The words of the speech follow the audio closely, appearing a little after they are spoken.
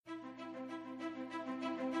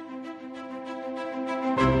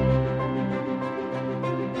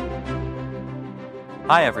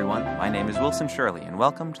Hi everyone, my name is Wilson Shirley and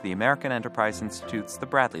welcome to the American Enterprise Institute's The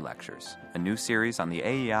Bradley Lectures, a new series on the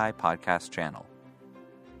AEI podcast channel.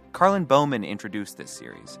 Carlin Bowman introduced this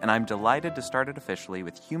series, and I'm delighted to start it officially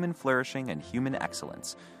with Human Flourishing and Human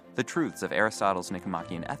Excellence, the truths of Aristotle's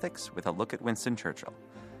Nicomachean Ethics with a look at Winston Churchill.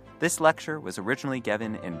 This lecture was originally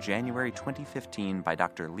given in January 2015 by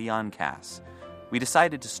Dr. Leon Kass. We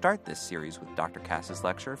decided to start this series with Dr. Kass's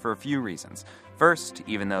lecture for a few reasons. First,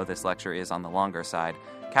 even though this lecture is on the longer side,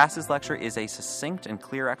 Kass's lecture is a succinct and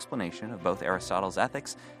clear explanation of both Aristotle's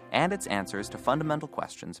ethics and its answers to fundamental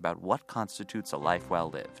questions about what constitutes a life well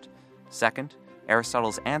lived. Second,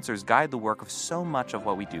 Aristotle's answers guide the work of so much of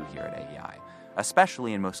what we do here at AEI,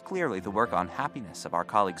 especially and most clearly the work on happiness of our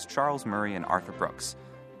colleagues Charles Murray and Arthur Brooks.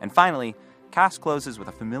 And finally, Kass closes with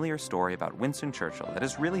a familiar story about Winston Churchill that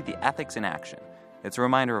is really the ethics in action. It's a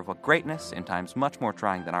reminder of what greatness, in times much more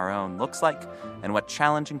trying than our own, looks like, and what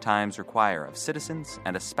challenging times require of citizens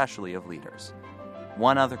and especially of leaders.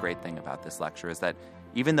 One other great thing about this lecture is that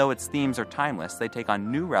even though its themes are timeless, they take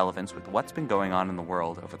on new relevance with what's been going on in the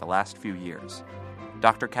world over the last few years.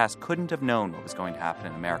 Dr. Kass couldn't have known what was going to happen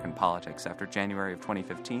in American politics after January of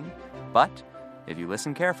 2015, but if you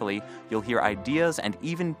listen carefully, you'll hear ideas and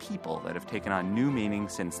even people that have taken on new meaning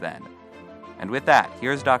since then. And with that,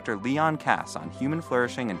 here's Dr. Leon Kass on Human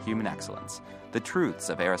Flourishing and Human Excellence, the truths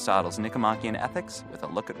of Aristotle's Nicomachean Ethics with a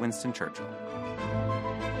look at Winston Churchill.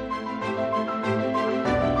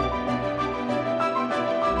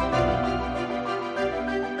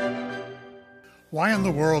 Why in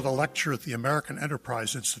the world a lecture at the American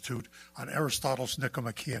Enterprise Institute on Aristotle's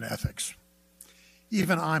Nicomachean Ethics?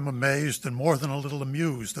 Even I'm amazed and more than a little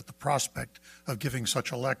amused at the prospect of giving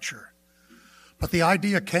such a lecture. But the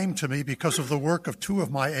idea came to me because of the work of two of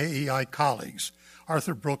my AEI colleagues,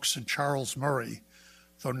 Arthur Brooks and Charles Murray,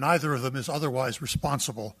 though neither of them is otherwise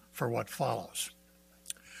responsible for what follows.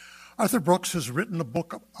 Arthur Brooks has written a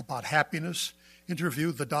book about happiness,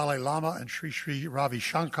 interviewed the Dalai Lama and Sri Sri Ravi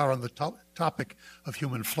Shankar on the topic of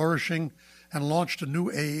human flourishing, and launched a new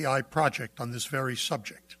AEI project on this very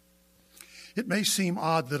subject. It may seem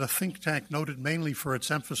odd that a think tank noted mainly for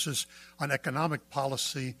its emphasis on economic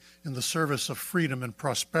policy in the service of freedom and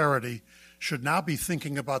prosperity should now be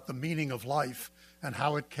thinking about the meaning of life and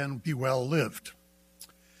how it can be well lived.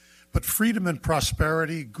 But freedom and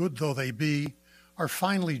prosperity, good though they be, are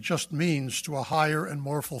finally just means to a higher and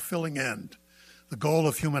more fulfilling end, the goal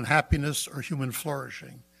of human happiness or human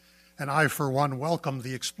flourishing. And I, for one, welcome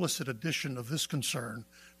the explicit addition of this concern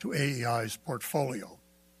to AEI's portfolio.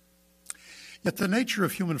 Yet the nature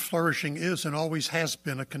of human flourishing is and always has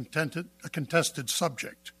been a contested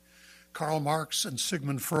subject. Karl Marx and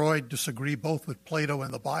Sigmund Freud disagree both with Plato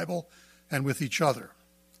and the Bible and with each other.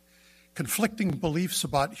 Conflicting beliefs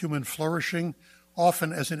about human flourishing,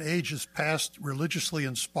 often as in ages past religiously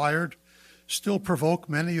inspired, still provoke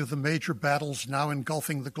many of the major battles now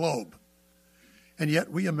engulfing the globe. And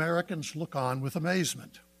yet we Americans look on with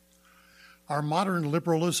amazement. Our modern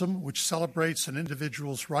liberalism, which celebrates an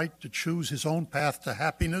individual's right to choose his own path to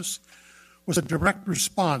happiness, was a direct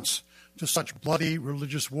response to such bloody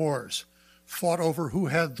religious wars, fought over who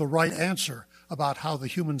had the right answer about how the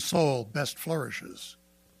human soul best flourishes.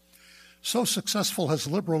 So successful has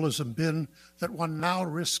liberalism been that one now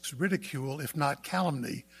risks ridicule, if not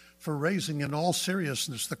calumny, for raising in all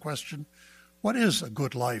seriousness the question, what is a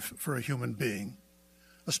good life for a human being?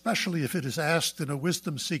 Especially if it is asked in a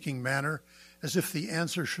wisdom-seeking manner, as if the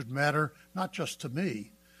answer should matter not just to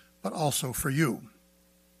me, but also for you.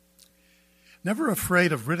 Never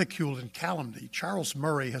afraid of ridicule and calumny, Charles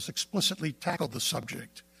Murray has explicitly tackled the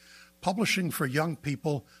subject, publishing for young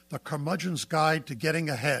people The Curmudgeon's Guide to Getting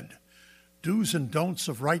Ahead, do's and don'ts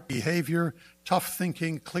of right behavior, tough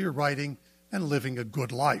thinking, clear writing, and living a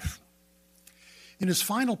good life. In his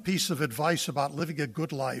final piece of advice about living a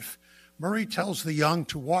good life, Murray tells the young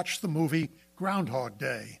to watch the movie Groundhog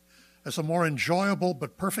Day as a more enjoyable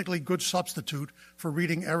but perfectly good substitute for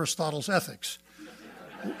reading Aristotle's Ethics,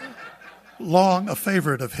 long a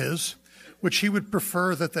favorite of his, which he would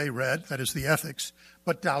prefer that they read, that is the Ethics,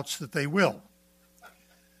 but doubts that they will.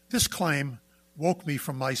 This claim woke me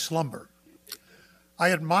from my slumber.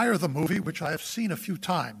 I admire the movie, which I have seen a few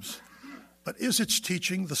times, but is its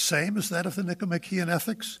teaching the same as that of the Nicomachean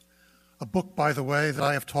Ethics? A book, by the way, that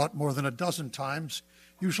I have taught more than a dozen times,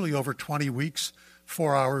 usually over 20 weeks,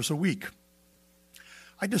 4 hours a week.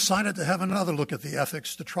 I decided to have another look at the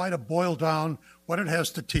Ethics to try to boil down what it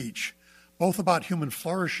has to teach, both about human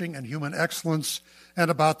flourishing and human excellence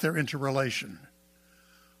and about their interrelation.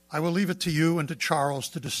 I will leave it to you and to Charles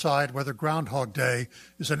to decide whether Groundhog Day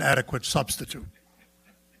is an adequate substitute.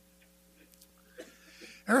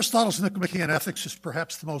 Aristotle's Nicomachean Ethics is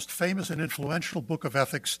perhaps the most famous and influential book of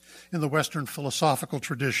ethics in the Western philosophical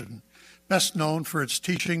tradition, best known for its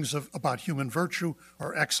teachings about human virtue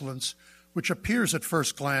or excellence, which appears at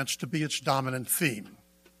first glance to be its dominant theme.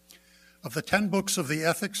 Of the 10 books of the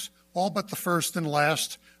Ethics, all but the first and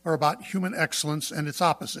last are about human excellence and its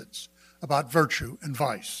opposites, about virtue and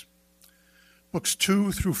vice. Books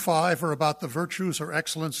 2 through 5 are about the virtues or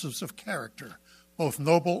excellences of character, both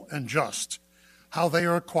noble and just, how they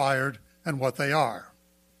are acquired and what they are.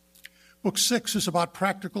 Book 6 is about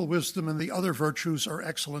practical wisdom and the other virtues or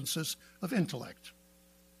excellences of intellect.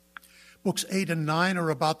 Books 8 and 9 are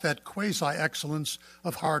about that quasi-excellence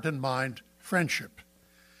of heart and mind, friendship.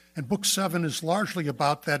 And Book 7 is largely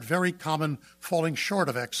about that very common falling short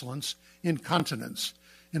of excellence, incontinence,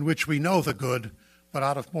 in which we know the good, but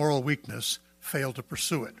out of moral weakness, fail to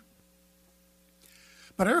pursue it.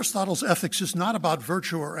 But Aristotle's ethics is not about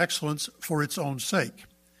virtue or excellence for its own sake.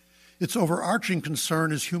 Its overarching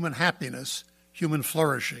concern is human happiness, human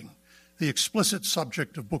flourishing, the explicit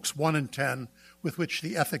subject of books 1 and 10, with which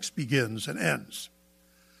the ethics begins and ends.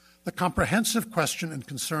 The comprehensive question and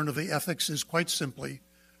concern of the ethics is quite simply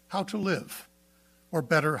how to live, or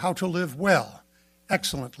better, how to live well,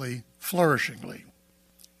 excellently, flourishingly.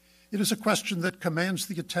 It is a question that commands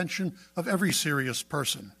the attention of every serious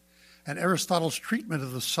person, and Aristotle's treatment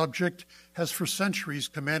of the subject has for centuries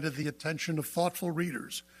commanded the attention of thoughtful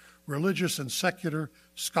readers, religious and secular,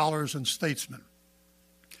 scholars and statesmen.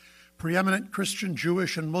 Preeminent Christian,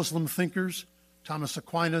 Jewish, and Muslim thinkers, Thomas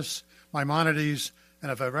Aquinas, Maimonides, and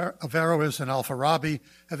Averroes and Al-Farabi,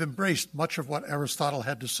 have embraced much of what Aristotle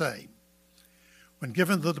had to say. When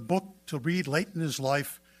given the book to read late in his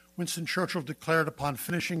life, Winston Churchill declared upon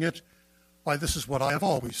finishing it, "Why, this is what I have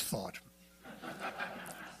always thought."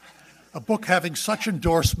 A book having such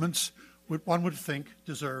endorsements, one would think,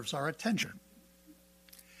 deserves our attention.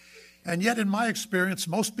 And yet, in my experience,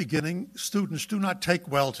 most beginning students do not take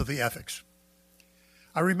well to the ethics.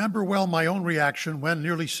 I remember well my own reaction when,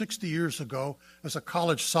 nearly 60 years ago, as a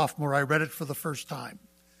college sophomore, I read it for the first time.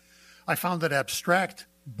 I found it abstract,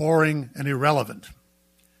 boring, and irrelevant.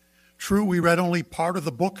 True, we read only part of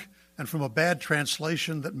the book, and from a bad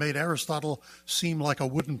translation that made Aristotle seem like a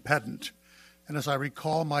wooden pedant. And as I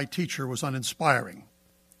recall, my teacher was uninspiring.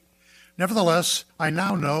 Nevertheless, I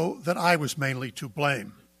now know that I was mainly to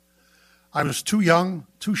blame. I was too young,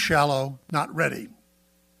 too shallow, not ready.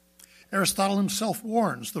 Aristotle himself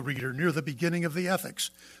warns the reader near the beginning of the Ethics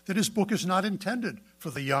that his book is not intended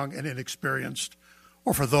for the young and inexperienced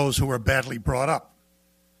or for those who are badly brought up.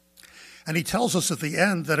 And he tells us at the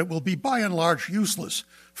end that it will be by and large useless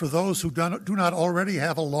for those who do not already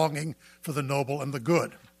have a longing for the noble and the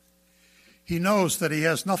good. He knows that he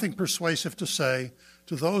has nothing persuasive to say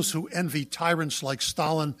to those who envy tyrants like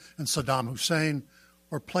Stalin and Saddam Hussein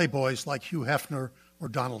or playboys like Hugh Hefner or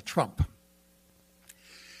Donald Trump.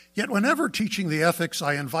 Yet whenever teaching the ethics,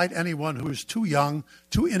 I invite anyone who is too young,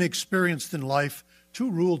 too inexperienced in life, too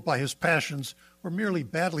ruled by his passions, or merely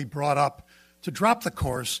badly brought up to drop the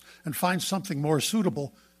course and find something more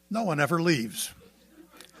suitable. No one ever leaves.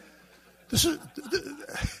 This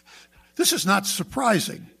is not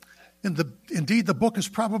surprising. Indeed, the book has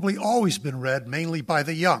probably always been read mainly by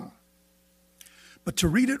the young. But to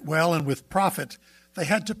read it well and with profit, they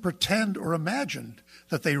had to pretend or imagine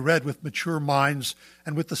that they read with mature minds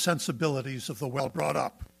and with the sensibilities of the well-brought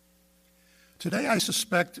up. Today, I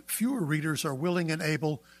suspect fewer readers are willing and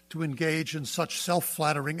able to engage in such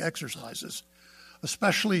self-flattering exercises,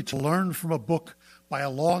 especially to learn from a book by a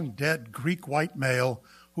long-dead Greek white male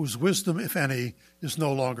whose wisdom, if any, is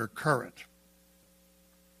no longer current.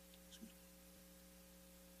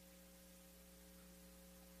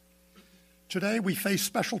 Today, we face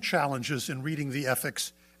special challenges in reading the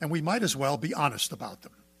ethics, and we might as well be honest about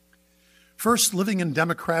them. First, living in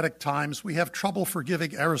democratic times, we have trouble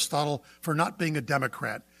forgiving Aristotle for not being a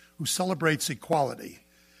Democrat who celebrates equality,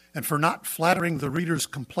 and for not flattering the reader's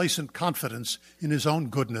complacent confidence in his own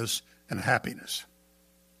goodness and happiness.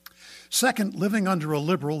 Second, living under a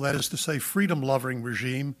liberal, that is to say, freedom-loving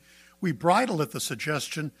regime, we bridle at the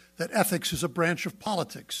suggestion that ethics is a branch of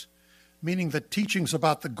politics, meaning that teachings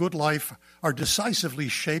about the good life are decisively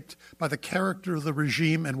shaped by the character of the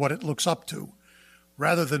regime and what it looks up to,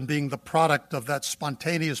 rather than being the product of that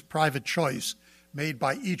spontaneous private choice made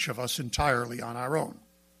by each of us entirely on our own.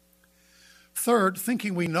 Third,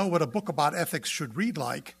 thinking we know what a book about ethics should read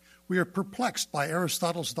like, we are perplexed by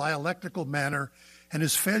Aristotle's dialectical manner and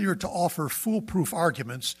his failure to offer foolproof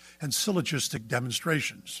arguments and syllogistic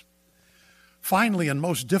demonstrations. Finally, and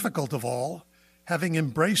most difficult of all, having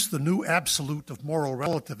embraced the new absolute of moral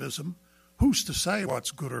relativism, who's to say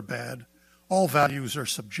what's good or bad, all values are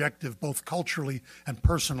subjective, both culturally and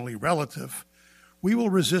personally relative, we will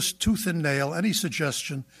resist tooth and nail any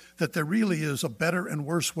suggestion that there really is a better and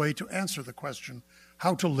worse way to answer the question,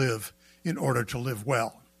 how to live in order to live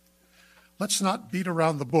well. Let's not beat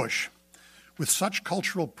around the bush. With such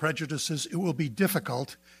cultural prejudices, it will be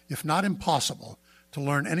difficult, if not impossible, to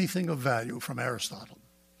learn anything of value from Aristotle.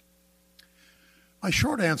 My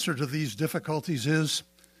short answer to these difficulties is,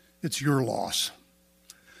 it's your loss.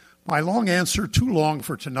 My long answer, too long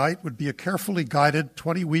for tonight, would be a carefully guided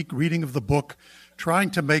 20-week reading of the book,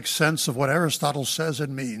 trying to make sense of what Aristotle says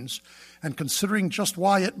and means, and considering just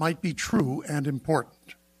why it might be true and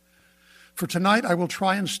important. For tonight, I will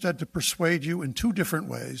try instead to persuade you in two different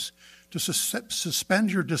ways to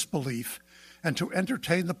suspend your disbelief and to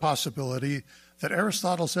entertain the possibility that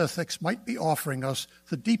Aristotle's ethics might be offering us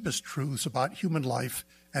the deepest truths about human life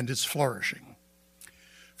and its flourishing.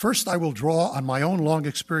 First, I will draw on my own long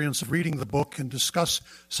experience of reading the book and discuss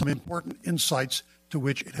some important insights to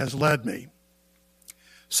which it has led me.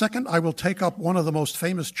 Second, I will take up one of the most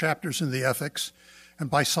famous chapters in the Ethics, and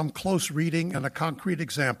by some close reading and a concrete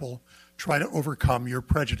example, try to overcome your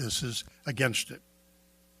prejudices against it.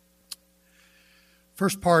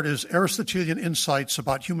 First part is Aristotelian insights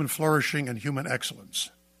about human flourishing and human excellence.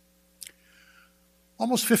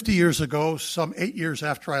 Almost 50 years ago, some 8 years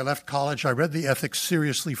after I left college, I read the Ethics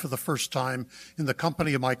seriously for the first time in the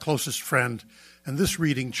company of my closest friend, and this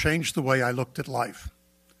reading changed the way I looked at life.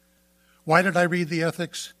 Why did I read the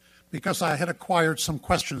Ethics? Because I had acquired some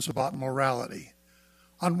questions about morality.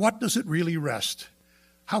 On what does it really rest?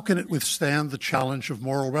 How can it withstand the challenge of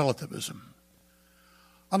moral relativism?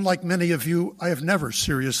 Unlike many of you, I have never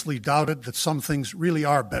seriously doubted that some things really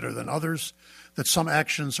are better than others, that some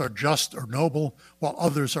actions are just or noble, while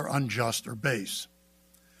others are unjust or base.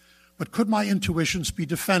 But could my intuitions be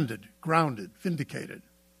defended, grounded, vindicated?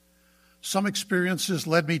 Some experiences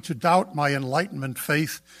led me to doubt my Enlightenment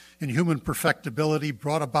faith in human perfectibility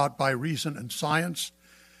brought about by reason and science,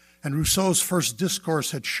 and Rousseau's first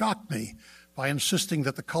discourse had shocked me by insisting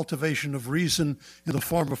that the cultivation of reason in the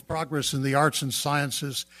form of progress in the arts and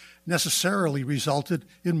sciences necessarily resulted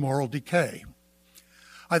in moral decay.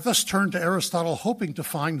 I thus turned to Aristotle, hoping to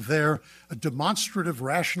find there a demonstrative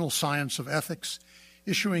rational science of ethics,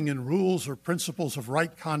 issuing in rules or principles of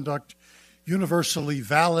right conduct, universally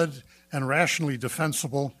valid and rationally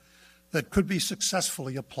defensible, that could be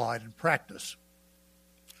successfully applied in practice.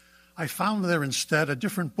 I found there instead a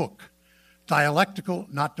different book, dialectical,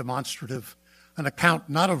 not demonstrative, an account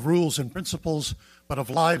not of rules and principles, but of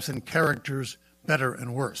lives and characters, better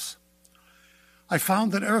and worse. I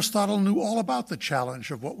found that Aristotle knew all about the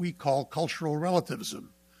challenge of what we call cultural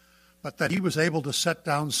relativism, but that he was able to set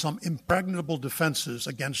down some impregnable defenses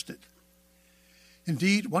against it.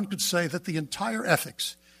 Indeed, one could say that the entire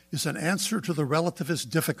Ethics is an answer to the relativist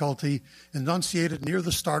difficulty enunciated near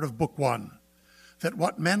the start of Book 1, that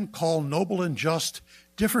what men call noble and just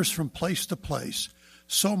differs from place to place,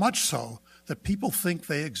 so much so that people think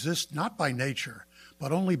they exist not by nature,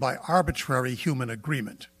 but only by arbitrary human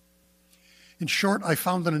agreement. In short, I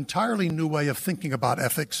found an entirely new way of thinking about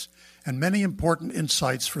ethics and many important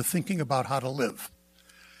insights for thinking about how to live.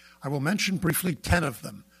 I will mention briefly 10 of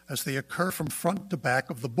them as they occur from front to back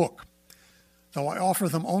of the book. Though I offer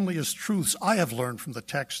them only as truths I have learned from the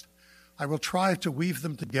text, I will try to weave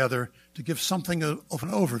them together to give something of an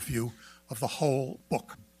overview of the whole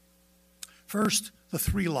book. First, the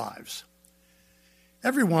three lives.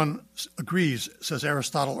 Everyone agrees, says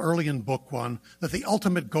Aristotle early in Book 1, that the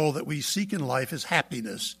ultimate goal that we seek in life is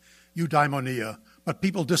happiness, eudaimonia, but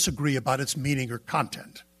people disagree about its meaning or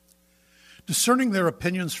content. Discerning their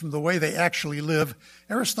opinions from the way they actually live,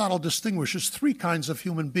 Aristotle distinguishes three kinds of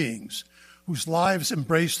human beings whose lives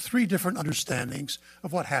embrace three different understandings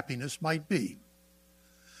of what happiness might be.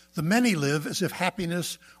 The many live as if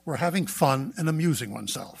happiness were having fun and amusing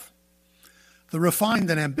oneself. The refined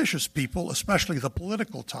and ambitious people, especially the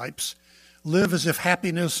political types, live as if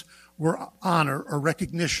happiness were honor or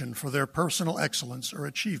recognition for their personal excellence or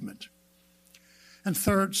achievement. And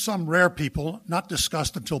third, some rare people, not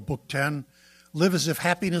discussed until Book 10, live as if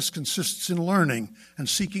happiness consists in learning and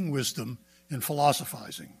seeking wisdom in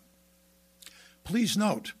philosophizing. Please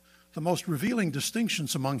note, the most revealing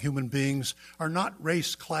distinctions among human beings are not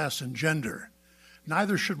race, class, and gender.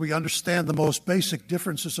 Neither should we understand the most basic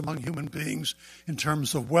differences among human beings in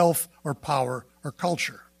terms of wealth or power or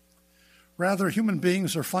culture. Rather, human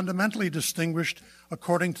beings are fundamentally distinguished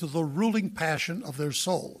according to the ruling passion of their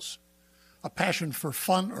souls, a passion for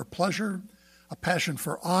fun or pleasure, a passion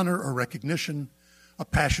for honor or recognition, a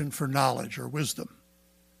passion for knowledge or wisdom.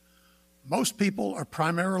 Most people are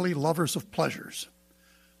primarily lovers of pleasures.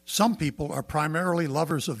 Some people are primarily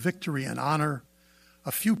lovers of victory and honor.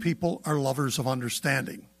 A few people are lovers of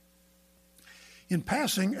understanding. In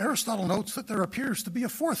passing, Aristotle notes that there appears to be a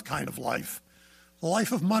fourth kind of life, the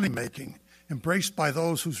life of money-making, embraced by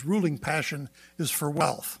those whose ruling passion is for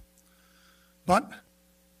wealth. But,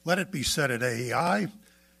 let it be said at AEI,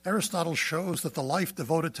 Aristotle shows that the life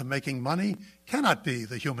devoted to making money cannot be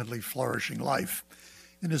the humanly flourishing life,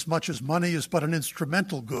 inasmuch as money is but an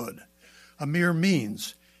instrumental good, a mere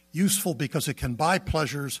means, useful because it can buy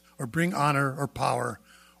pleasures or bring honor or power,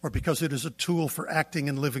 or because it is a tool for acting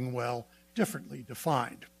and living well, differently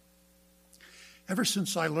defined. Ever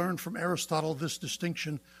since I learned from Aristotle this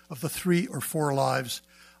distinction of the 3 or 4 lives,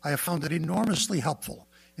 I have found it enormously helpful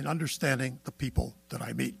in understanding the people that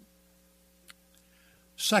I meet.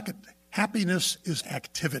 Second, happiness is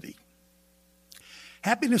activity.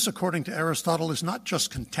 Happiness, according to Aristotle, is not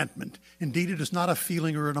just contentment. Indeed, it is not a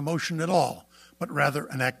feeling or an emotion at all, but rather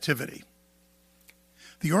an activity.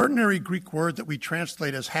 The ordinary Greek word that we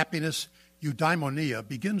translate as happiness, eudaimonia,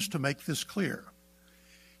 begins to make this clear.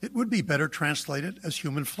 It would be better translated as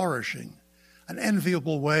human flourishing, an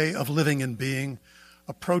enviable way of living and being,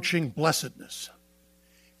 approaching blessedness.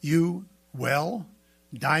 Eu, well,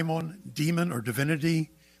 daimon, demon or divinity,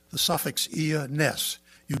 the suffix ia, ness,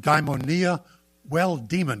 eudaimonia,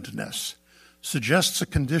 well-demonedness, suggests a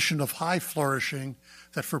condition of high flourishing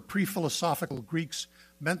that for pre-philosophical Greeks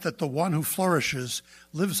meant that the one who flourishes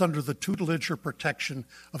lives under the tutelage or protection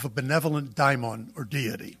of a benevolent daimon or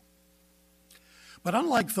deity. But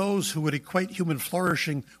unlike those who would equate human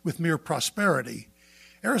flourishing with mere prosperity,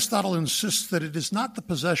 Aristotle insists that it is not the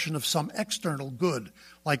possession of some external good,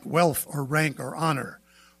 like wealth or rank or honor,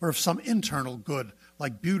 or of some internal good,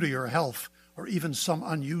 like beauty or health, or even some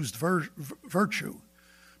unused virtue,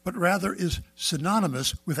 but rather is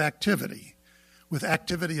synonymous with activity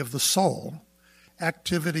of the soul,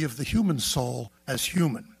 activity of the human soul as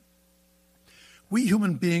human. We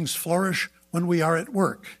human beings flourish when we are at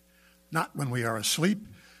work, not when we are asleep,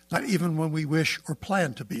 not even when we wish or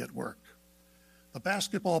plan to be at work. The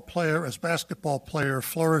basketball player as basketball player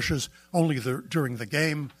flourishes only during the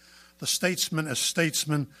game, the statesman as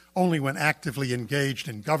statesman only when actively engaged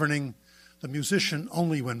in governing, the musician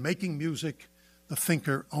only when making music, the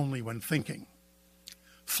thinker only when thinking.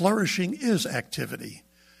 Flourishing is activity,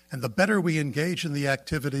 and the better we engage in the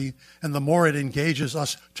activity and the more it engages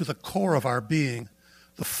us to the core of our being,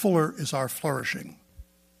 the fuller is our flourishing.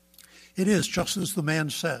 It is just as the man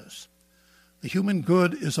says. The human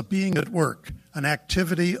good is a being at work, an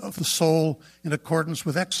activity of the soul in accordance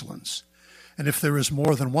with excellence, and if there is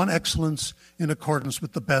more than one excellence, in accordance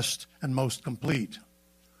with the best and most complete.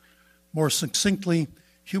 More succinctly,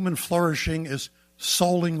 human flourishing is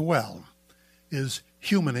souling well, is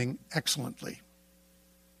humaning excellently.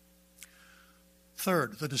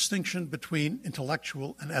 Third, the distinction between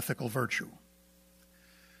intellectual and ethical virtue.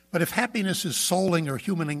 But if happiness is souling or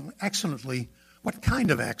humaning excellently, what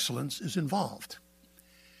kind of excellence is involved?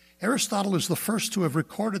 Aristotle is the first to have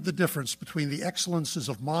recorded the difference between the excellences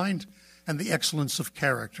of mind and the excellence of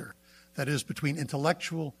character, that is, between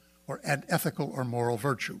intellectual and ethical or moral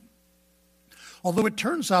virtue. Although it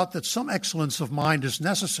turns out that some excellence of mind is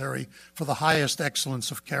necessary for the highest excellence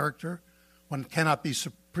of character, one cannot be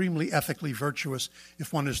supremely ethically virtuous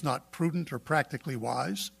if one is not prudent or practically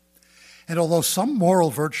wise. And although some moral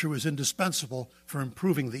virtue is indispensable for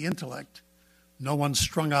improving the intellect, no one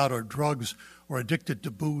strung out on drugs or addicted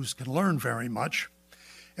to booze can learn very much,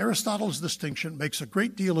 Aristotle's distinction makes a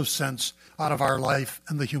great deal of sense out of our life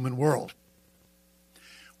and the human world.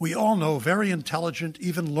 We all know very intelligent,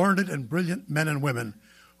 even learned and brilliant men and women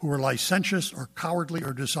who are licentious or cowardly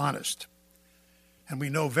or dishonest. And we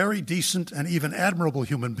know very decent and even admirable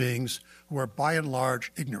human beings who are by and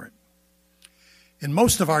large ignorant. In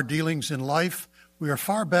most of our dealings in life, we are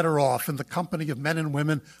far better off in the company of men and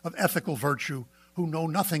women of ethical virtue who know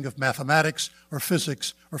nothing of mathematics or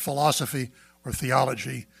physics or philosophy or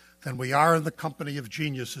theology than we are in the company of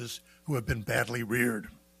geniuses who have been badly reared.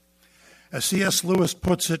 As C.S. Lewis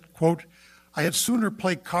puts it, quote, I had sooner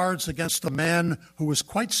play cards against a man who was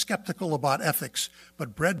quite skeptical about ethics,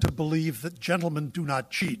 but bred to believe that gentlemen do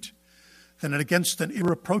not cheat, than against an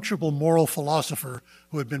irreproachable moral philosopher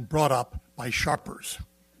who had been brought up by sharpers.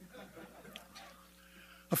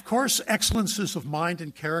 Of course, excellences of mind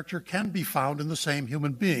and character can be found in the same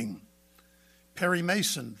human being. Perry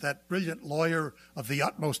Mason, that brilliant lawyer of the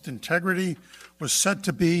utmost integrity, was said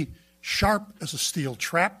to be sharp as a steel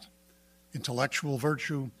trap, intellectual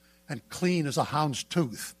virtue, and clean as a hound's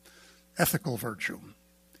tooth, ethical virtue.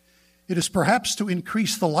 It is perhaps to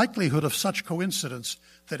increase the likelihood of such coincidence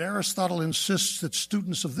that Aristotle insists that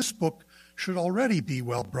students of this book should already be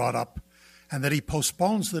well brought up, and that he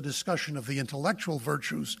postpones the discussion of the intellectual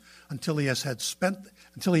virtues until he has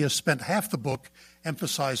spent half the book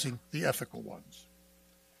emphasizing the ethical ones.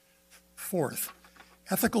 Fourth,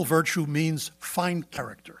 ethical virtue means fine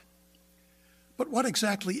character. But what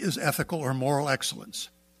exactly is ethical or moral excellence?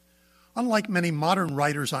 Unlike many modern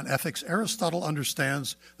writers on ethics, Aristotle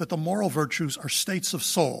understands that the moral virtues are states of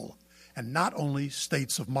soul and not only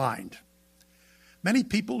states of mind. Many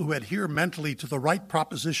people who adhere mentally to the right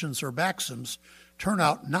propositions or maxims turn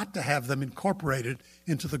out not to have them incorporated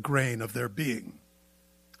into the grain of their being.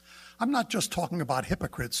 I'm not just talking about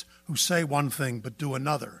hypocrites who say one thing but do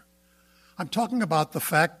another. I'm talking about the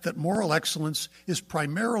fact that moral excellence is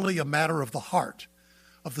primarily a matter of the heart,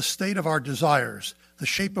 of the state of our desires, the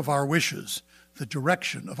shape of our wishes, the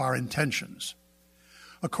direction of our intentions.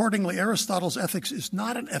 Accordingly, Aristotle's ethics is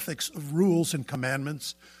not an ethics of rules and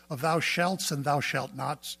commandments, of thou shalts and thou shalt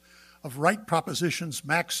nots, of right propositions,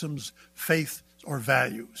 maxims, faith, or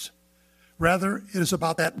values. Rather, it is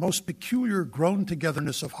about that most peculiar grown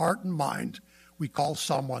togetherness of heart and mind we call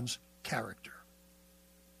someone's character.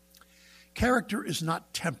 Character is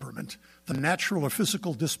not temperament, the natural or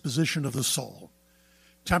physical disposition of the soul.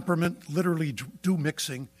 Temperament, literally due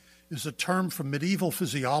mixing, is a term from medieval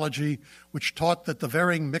physiology which taught that the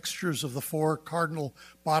varying mixtures of the four cardinal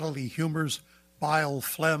bodily humors, bile,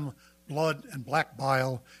 phlegm, blood, and black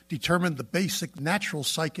bile, determined the basic natural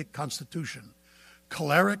psychic constitution: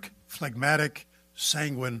 choleric, phlegmatic,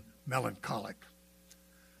 sanguine, melancholic.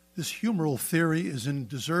 This humoral theory is in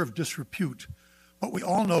deserved disrepute, but we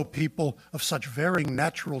all know people of such varying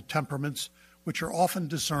natural temperaments which are often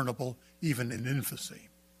discernible even in infancy.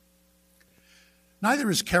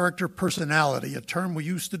 Neither is character personality, a term we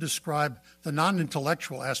use to describe the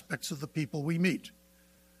non-intellectual aspects of the people we meet.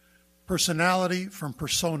 Personality, from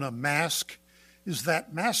persona, mask, is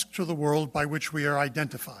that mask to the world by which we are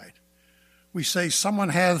identified. We say someone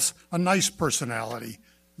has a nice personality,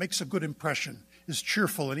 makes a good impression, is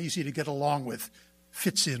cheerful and easy to get along with,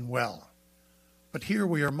 fits in well. But here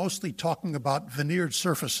we are mostly talking about veneered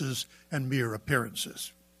surfaces and mere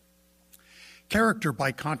appearances. Character,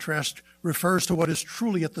 by contrast, refers to what is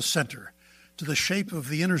truly at the center, to the shape of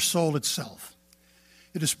the inner soul itself.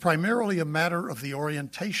 It is primarily a matter of the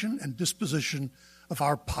orientation and disposition of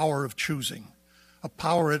our power of choosing, a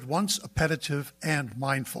power at once appetitive and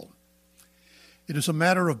mindful. It is a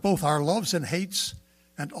matter of both our loves and hates,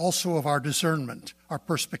 and also of our discernment, our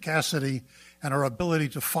perspicacity, and our ability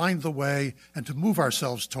to find the way and to move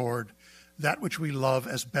ourselves toward that which we love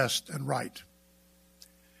as best and right.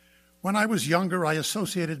 When I was younger, I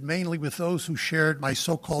associated mainly with those who shared my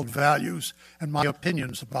so-called values and my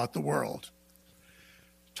opinions about the world.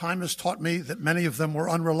 Time has taught me that many of them were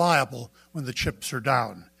unreliable when the chips are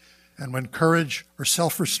down, and when courage or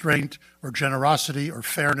self-restraint or generosity or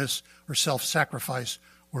fairness or self-sacrifice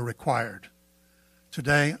were required.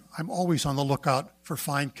 Today, I'm always on the lookout for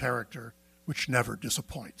fine character, which never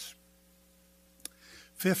disappoints.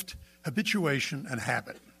 Fifth, habituation and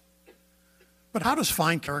habit. But how does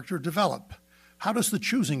fine character develop? How does the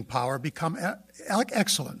choosing power become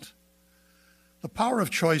excellent? The power of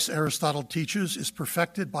choice, Aristotle teaches, is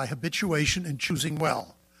perfected by habituation in choosing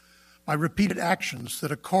well, by repeated actions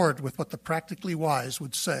that accord with what the practically wise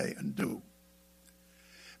would say and do.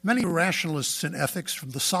 Many rationalists in ethics,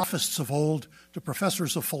 from the sophists of old to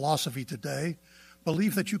professors of philosophy today,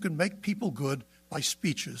 believe that you can make people good by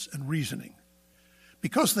speeches and reasoning.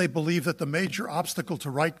 Because they believe that the major obstacle to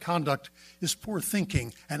right conduct is poor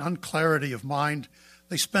thinking and unclarity of mind,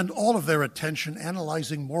 they spend all of their attention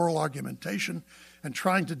analyzing moral argumentation and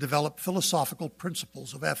trying to develop philosophical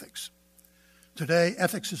principles of ethics. Today,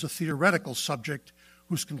 ethics is a theoretical subject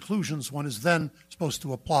whose conclusions one is then supposed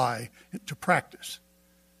to apply to practice.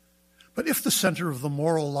 But if the center of the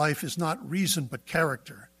moral life is not reason but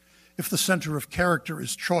character, if the center of character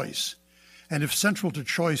is choice, and if central to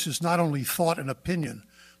choice is not only thought and opinion,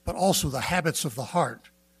 but also the habits of the heart,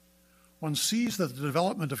 one sees that the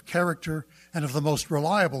development of character and of the most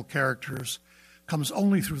reliable characters comes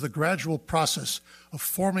only through the gradual process of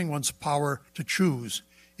forming one's power to choose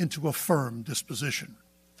into a firm disposition.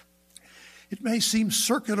 It may seem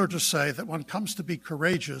circular to say that one comes to be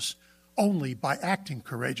courageous only by acting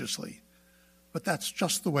courageously, but that's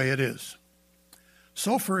just the way it is.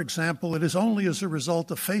 So, for example, it is only as a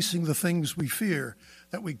result of facing the things we fear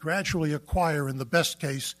that we gradually acquire, in the best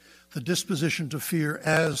case, the disposition to fear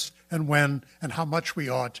as and when and how much we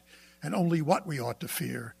ought, and only what we ought to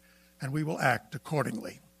fear, and we will act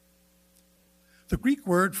accordingly. The Greek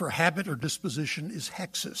word for habit or disposition is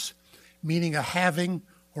hexis, meaning a having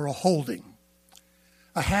or a holding.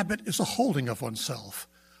 A habit is a holding of oneself,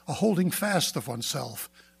 a holding fast of oneself,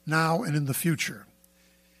 now and in the future.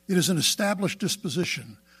 It is an established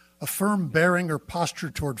disposition, a firm bearing or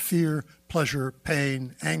posture toward fear, pleasure,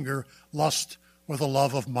 pain, anger, lust, or the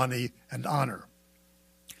love of money and honor.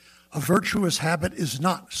 A virtuous habit is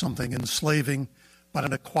not something enslaving, but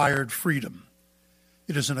an acquired freedom.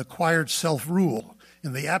 It is an acquired self-rule,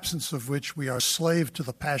 in the absence of which we are slave to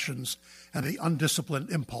the passions and the undisciplined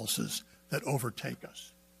impulses that overtake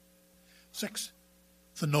us. 6,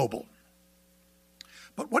 the noble.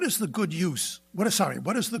 But what is the good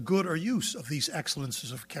or use of these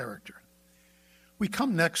excellences of character? We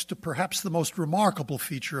come next to perhaps the most remarkable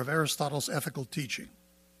feature of Aristotle's ethical teaching.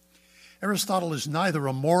 Aristotle is neither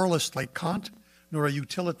a moralist like Kant nor a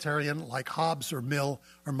utilitarian like Hobbes or Mill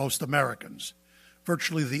or most Americans,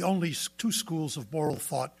 virtually the only two schools of moral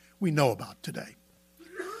thought we know about today.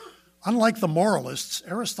 Unlike the moralists,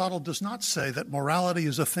 Aristotle does not say that morality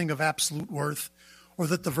is a thing of absolute worth or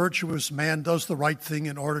that the virtuous man does the right thing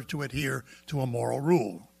in order to adhere to a moral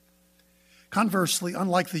rule. Conversely,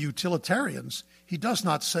 unlike the utilitarians, he does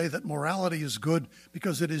not say that morality is good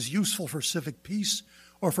because it is useful for civic peace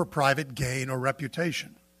or for private gain or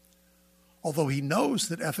reputation. Although he knows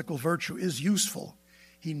that ethical virtue is useful,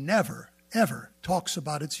 he never, ever talks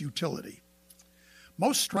about its utility.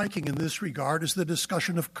 Most striking in this regard is the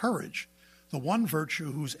discussion of courage, the one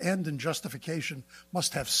virtue whose end and justification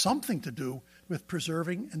must have something to do with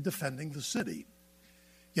preserving and defending the city.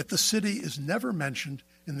 Yet the city is never mentioned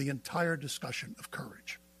in the entire discussion of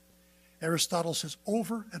courage. Aristotle says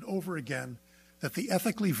over and over again that the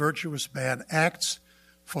ethically virtuous man acts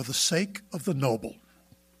for the sake of the noble.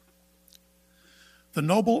 The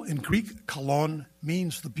noble in Greek kalon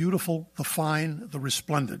means the beautiful, the fine, the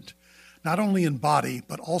resplendent, not only in body,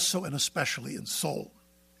 but also and especially in soul.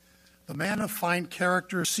 The man of fine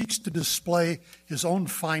character seeks to display his own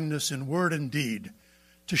fineness in word and deed,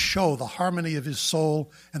 to show the harmony of his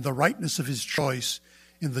soul and the rightness of his choice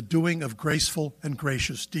in the doing of graceful and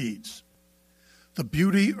gracious deeds. The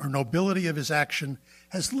beauty or nobility of his action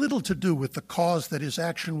has little to do with the cause that his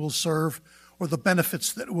action will serve or the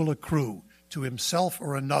benefits that will accrue to himself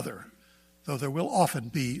or another, though there will often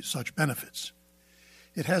be such benefits.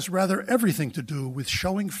 It has rather everything to do with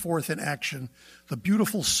showing forth in action the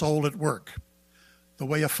beautiful soul at work, the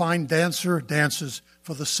way a fine dancer dances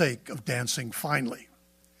for the sake of dancing finely.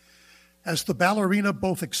 As the ballerina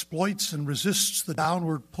both exploits and resists the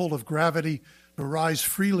downward pull of gravity to rise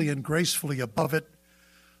freely and gracefully above it,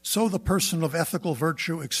 so the person of ethical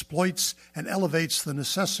virtue exploits and elevates the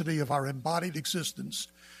necessity of our embodied existence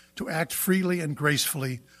to act freely and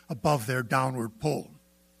gracefully above their downward pull.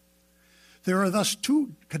 There are thus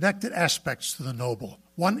two connected aspects to the noble,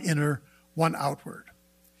 one inner, one outward.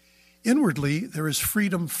 Inwardly, there is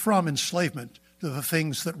freedom from enslavement to the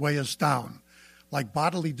things that weigh us down, like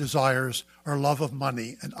bodily desires or love of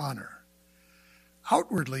money and honor.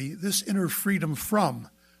 Outwardly, this inner freedom from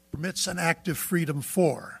permits an active freedom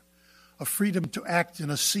for, a freedom to act in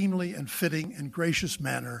a seemly and fitting and gracious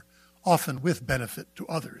manner, often with benefit to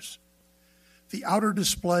others. The outer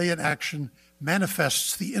display and action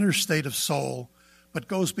manifests the inner state of soul, but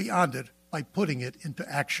goes beyond it by putting it into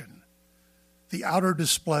action. The outer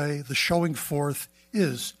display, the showing forth,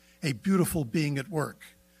 is a beautiful being at work,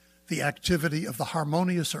 the activity of the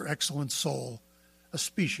harmonious or excellent soul, a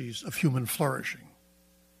species of human flourishing.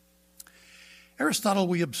 Aristotle,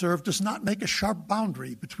 we observe, does not make a sharp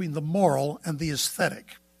boundary between the moral and the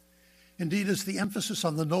aesthetic. Indeed, as the emphasis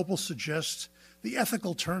on the noble suggests, the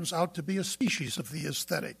ethical turns out to be a species of the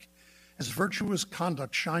aesthetic, as virtuous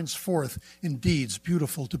conduct shines forth in deeds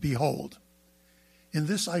beautiful to behold. In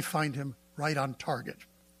this, I find him right on target.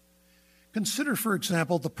 Consider, for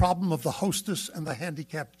example, the problem of the hostess and the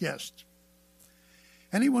handicapped guest.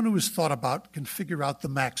 Anyone who has thought about can figure out the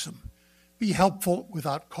maxim, be helpful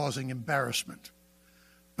without causing embarrassment.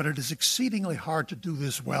 But it is exceedingly hard to do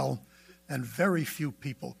this well, and very few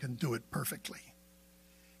people can do it perfectly.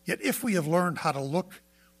 Yet if we have learned how to look,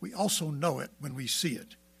 we also know it when we see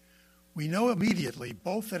it. We know immediately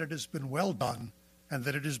both that it has been well done and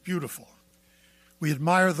that it is beautiful. We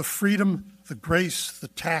admire the freedom, the grace, the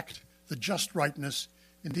tact, the just rightness,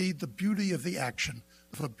 indeed the beauty of the action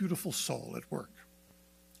of a beautiful soul at work.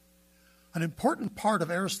 An important part of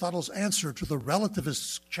Aristotle's answer to the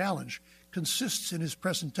relativist's challenge consists in his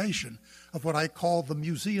presentation of what I call the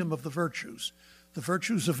Museum of the Virtues, the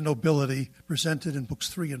virtues of nobility presented in books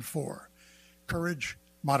 3 and 4, courage,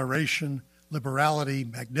 moderation, liberality,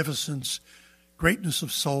 magnificence, greatness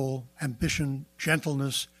of soul, ambition,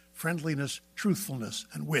 gentleness, friendliness, truthfulness,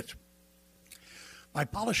 and wit. By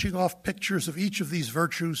polishing off pictures of each of these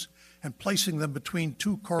virtues and placing them between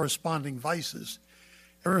two corresponding vices,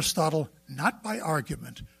 Aristotle, not by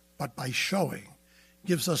argument, but by showing,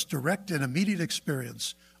 gives us direct and immediate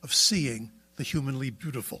experience of seeing the humanly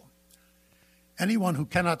beautiful. Anyone who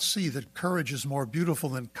cannot see that courage is more beautiful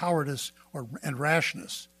than cowardice and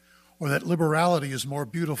rashness, or that liberality is more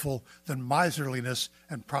beautiful than miserliness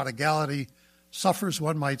and prodigality, suffers,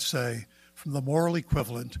 one might say, from the moral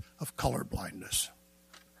equivalent of colorblindness.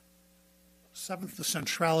 Seventh, the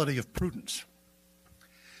centrality of prudence.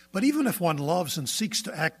 But even if one loves and seeks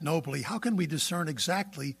to act nobly, how can we discern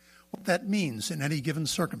exactly what that means in any given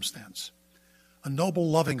circumstance? A noble,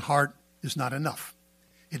 loving heart is not enough.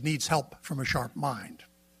 It needs help from a sharp mind.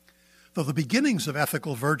 Though the beginnings of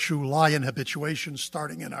ethical virtue lie in habituation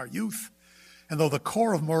starting in our youth, and though the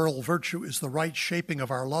core of moral virtue is the right shaping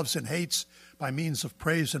of our loves and hates by means of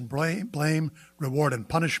praise and blame, reward and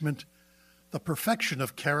punishment, the perfection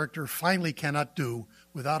of character finally cannot do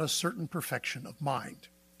without a certain perfection of mind.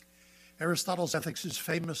 Aristotle's Ethics is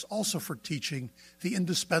famous also for teaching the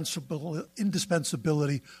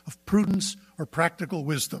indispensability of prudence or practical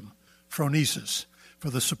wisdom, phronesis, for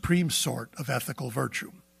the supreme sort of ethical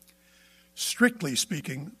virtue. Strictly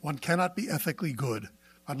speaking, one cannot be ethically good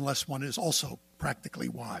unless one is also practically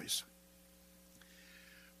wise.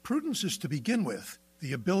 Prudence is, to begin with,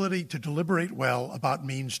 the ability to deliberate well about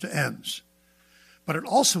means to ends. But it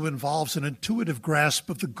also involves an intuitive grasp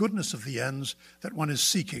of the goodness of the ends that one is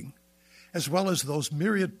seeking, as well as those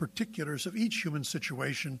myriad particulars of each human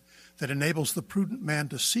situation that enables the prudent man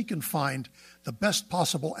to seek and find the best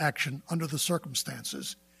possible action under the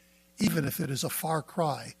circumstances, even if it is a far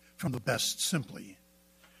cry from the best simply.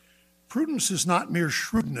 Prudence is not mere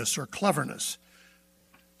shrewdness or cleverness.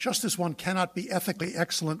 Just as one cannot be ethically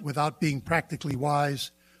excellent without being practically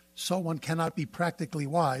wise, so one cannot be practically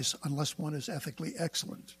wise unless one is ethically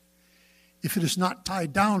excellent. If it is not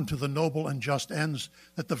tied down to the noble and just ends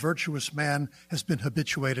that the virtuous man has been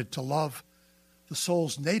habituated to love, the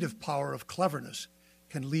soul's native power of cleverness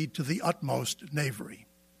can lead to the utmost knavery.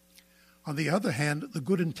 On the other hand, the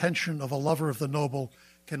good intention of a lover of the noble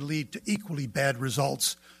can lead to equally bad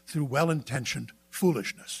results through well-intentioned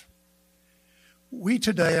foolishness. We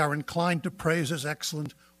today are inclined to praise as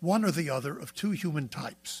excellent one or the other of two human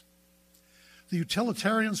types. The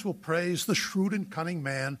utilitarians will praise the shrewd and cunning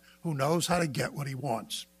man who knows how to get what he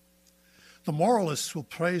wants. The moralists will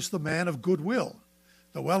praise the man of goodwill,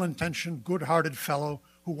 the well-intentioned, good-hearted fellow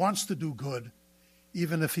who wants to do good,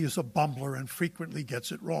 even if he is a bumbler and frequently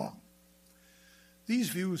gets it wrong. These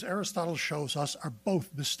views, Aristotle shows us, are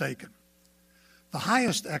both mistaken. The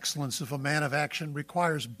highest excellence of a man of action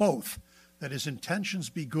requires both that his intentions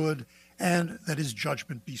be good and that his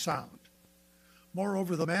judgment be sound.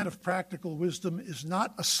 Moreover, the man of practical wisdom is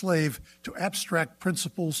not a slave to abstract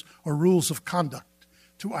principles or rules of conduct,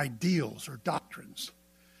 to ideals or doctrines.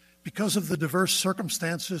 Because of the diverse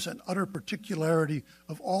circumstances and utter particularity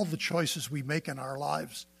of all the choices we make in our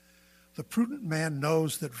lives, the prudent man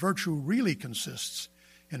knows that virtue really consists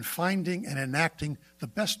in finding and enacting the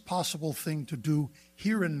best possible thing to do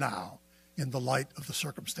here and now in the light of the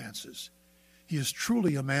circumstances. He is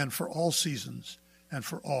truly a man for all seasons and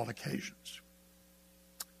for all occasions.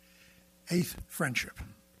 Eighth, friendship.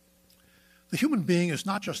 The human being is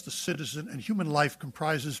not just a citizen, and human life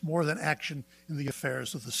comprises more than action in the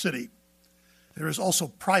affairs of the city. There is also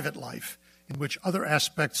private life, in which other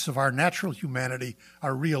aspects of our natural humanity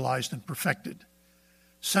are realized and perfected.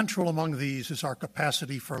 Central among these is our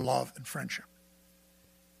capacity for love and friendship.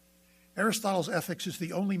 Aristotle's Ethics is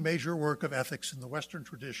the only major work of ethics in the Western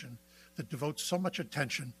tradition that devotes so much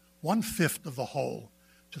attention, 1/5 of the whole,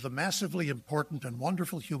 to the massively important and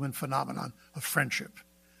wonderful human phenomenon of friendship.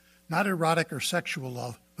 Not erotic or sexual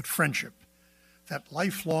love, but friendship, that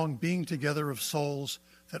lifelong being together of souls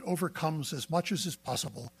that overcomes as much as is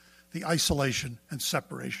possible the isolation and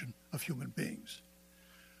separation of human beings.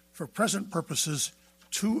 For present purposes,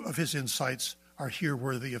 two of his insights are here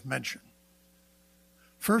worthy of mention.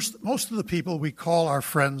 First, most of the people we call our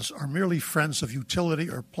friends are merely friends of utility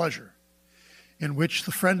or pleasure, in which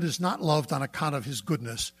the friend is not loved on account of his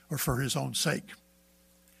goodness or for his own sake.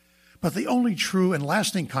 But the only true and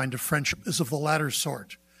lasting kind of friendship is of the latter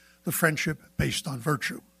sort, the friendship based on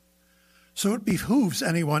virtue. So it behooves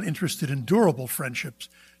anyone interested in durable friendships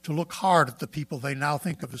to look hard at the people they now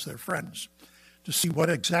think of as their friends, to see what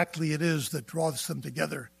exactly it is that draws them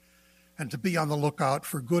together, and to be on the lookout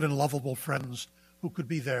for good and lovable friends who could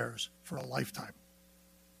be theirs for a lifetime.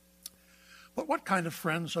 But what kind of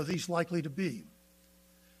friends are these likely to be?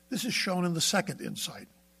 This is shown in the second insight.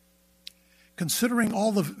 Considering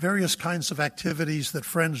all the various kinds of activities that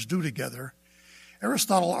friends do together,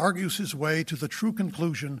 Aristotle argues his way to the true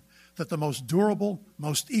conclusion that the most durable,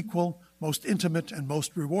 most equal, most intimate, and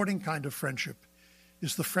most rewarding kind of friendship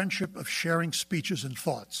is the friendship of sharing speeches and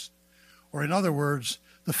thoughts, or in other words,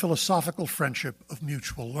 the philosophical friendship of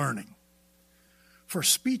mutual learning. For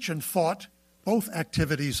speech and thought, both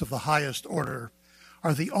activities of the highest order,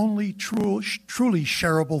 are the only truly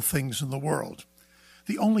shareable things in the world,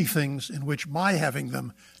 the only things in which my having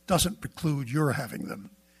them doesn't preclude your having them.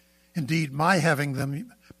 Indeed, my having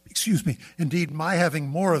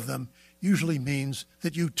more of them usually means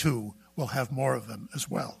that you too will have more of them as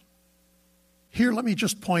well. Here, let me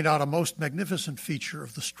just point out a most magnificent feature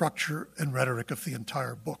of the structure and rhetoric of the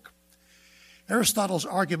entire book. Aristotle's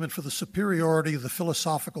argument for the superiority of the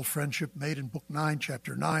philosophical friendship made in Book 9,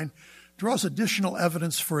 Chapter 9, draws additional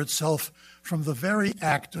evidence for itself from the very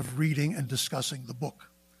act of reading and discussing the book.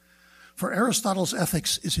 For Aristotle's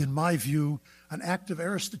ethics is, in my view, an act of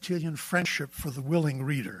Aristotelian friendship for the willing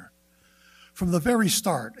reader. From the very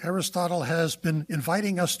start, Aristotle has been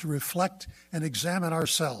inviting us to reflect and examine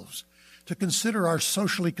ourselves, to consider our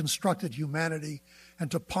socially constructed humanity,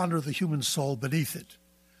 and to ponder the human soul beneath it.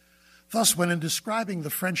 Thus, when in describing the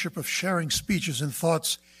friendship of sharing speeches and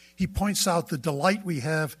thoughts, he points out the delight we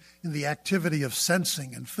have in the activity of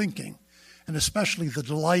sensing and thinking, and especially the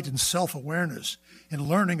delight in self-awareness, in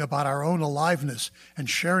learning about our own aliveness and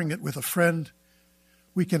sharing it with a friend,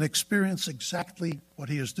 we can experience exactly what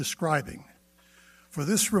he is describing. For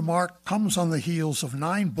this remark comes on the heels of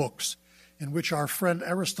 9 books in which our friend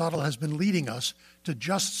Aristotle has been leading us to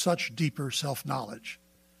just such deeper self-knowledge.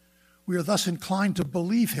 We are thus inclined to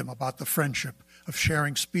believe him about the friendship of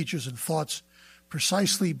sharing speeches and thoughts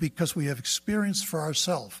precisely because we have experienced for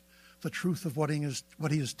ourselves the truth of what he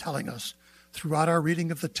is telling us throughout our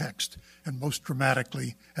reading of the text, and most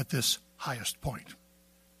dramatically at this highest point.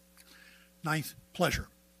 9th, pleasure.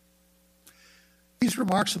 These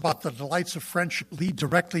remarks about the delights of friendship lead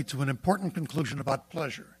directly to an important conclusion about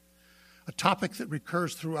pleasure, a topic that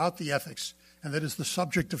recurs throughout the ethics and that is the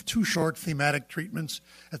subject of 2 short thematic treatments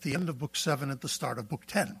at the end of Book 7 and at the start of Book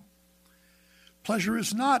 10. Pleasure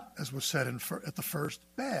is not, as was said at the first,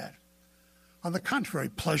 bad. On the contrary,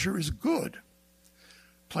 pleasure is good.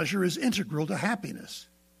 Pleasure is integral to happiness.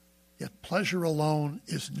 Yet pleasure alone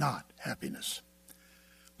is not happiness.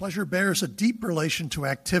 Pleasure bears a deep relation to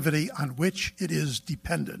activity on which it is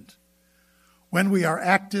dependent. When we are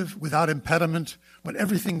active without impediment, when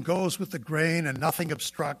everything goes with the grain and nothing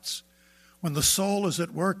obstructs, when the soul is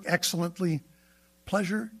at work excellently,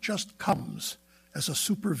 pleasure just comes as a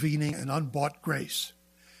supervening and unbought grace.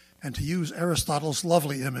 And to use Aristotle's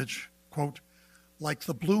lovely image, quote, like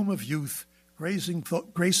the bloom of youth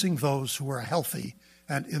gracing those who are healthy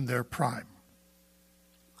and in their prime.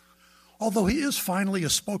 Although he is finally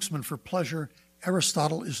a spokesman for pleasure,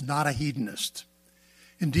 Aristotle is not a hedonist.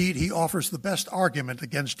 Indeed, he offers the best argument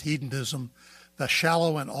against hedonism, the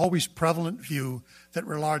shallow and always prevalent view that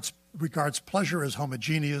regards pleasure as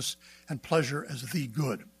homogeneous and pleasure as the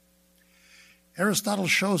good. Aristotle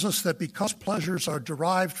shows us that because pleasures are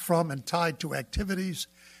derived from and tied to activities,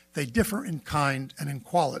 they differ in kind and in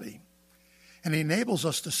quality. And he enables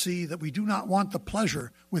us to see that we do not want the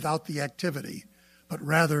pleasure without the activity, but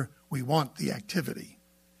rather we want the activity.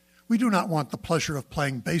 We do not want the pleasure of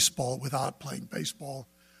playing baseball without playing baseball,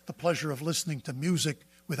 the pleasure of listening to music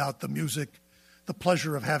without the music, the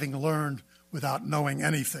pleasure of having learned without knowing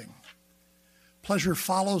anything. Pleasure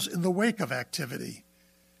follows in the wake of activity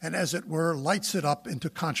and, as it were, lights it up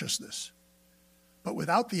into consciousness. But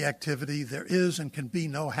without the activity, there is and can be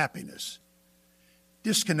no happiness.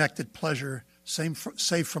 Disconnected pleasure,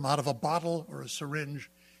 safe from out of a bottle or a syringe,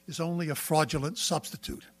 is only a fraudulent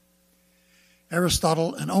substitute.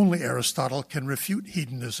 Aristotle, and only Aristotle, can refute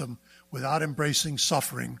hedonism without embracing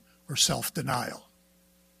suffering or self-denial.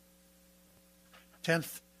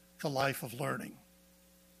 10th, the life of learning.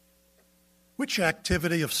 Which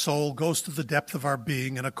activity of soul goes to the depth of our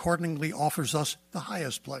being and accordingly offers us the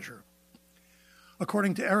highest pleasure?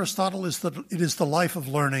 According to Aristotle, it is the life of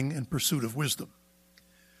learning in pursuit of wisdom.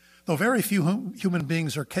 Though very few human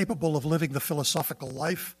beings are capable of living the philosophical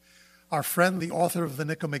life, our friend, the author of the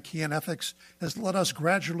Nicomachean Ethics, has led us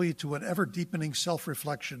gradually to an ever-deepening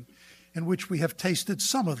self-reflection in which we have tasted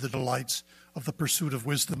some of the delights of the pursuit of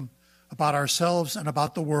wisdom about ourselves and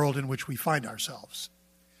about the world in which we find ourselves.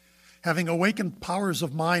 Having awakened powers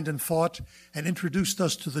of mind and thought and introduced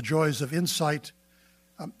us to the joys of insight,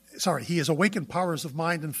 he has awakened powers of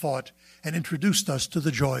mind and thought and introduced us to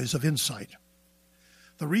the joys of insight.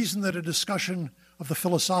 The reason that a discussion of the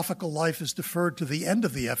philosophical life is deferred to the end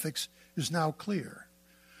of the ethics is now clear.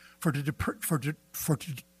 For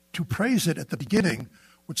to praise it at the beginning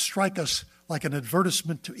would strike us like an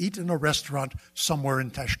advertisement to eat in a restaurant somewhere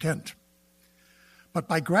in Tashkent. but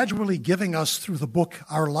by gradually giving us through the book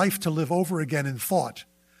our life to live over again in thought,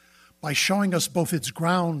 by showing us both its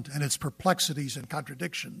ground and its perplexities and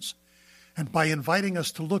contradictions, and by inviting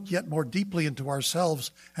us to look yet more deeply into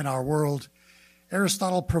ourselves and our world,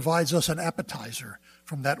 Aristotle provides us an appetizer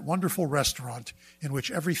from that wonderful restaurant in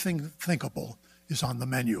which everything thinkable is on the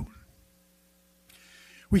menu.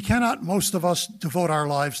 We cannot, most of us, devote our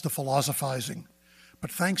lives to philosophizing,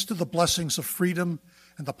 but thanks to the blessings of freedom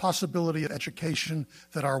and the possibility of education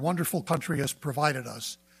that our wonderful country has provided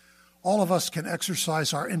us, all of us can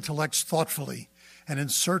exercise our intellects thoughtfully and in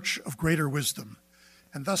search of greater wisdom,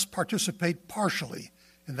 and thus participate partially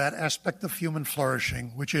in that aspect of human flourishing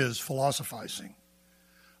which is philosophizing.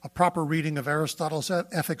 A proper reading of Aristotle's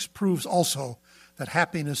Ethics proves also that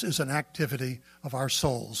happiness is an activity of our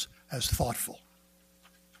souls as thoughtful.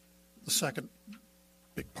 The second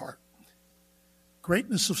big part,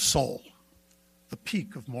 greatness of soul, the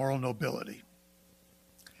peak of moral nobility.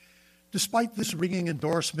 Despite this ringing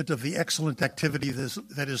endorsement of the excellent activity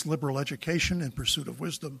that is liberal education in pursuit of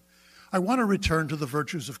wisdom, I want to return to the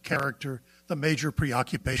virtues of character, the major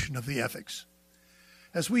preoccupation of the ethics.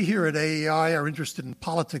 As we here at AEI are interested in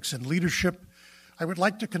politics and leadership, I would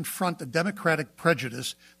like to confront a democratic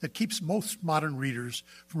prejudice that keeps most modern readers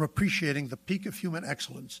from appreciating the peak of human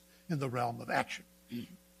excellence in the realm of action.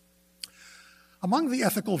 Among the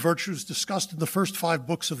ethical virtues discussed in the first 5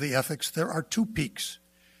 books of the Ethics, there are 2 peaks: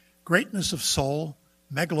 greatness of soul,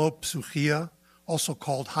 megalopsychia, also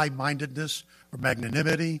called high-mindedness or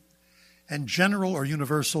magnanimity, and general or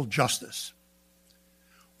universal justice.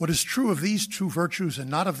 What is true of these 2 virtues and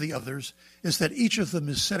not of the others is that each of them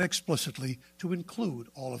is said explicitly to include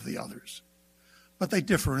all of the others. But they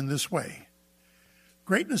differ in this way.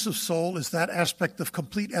 Greatness of soul is that aspect of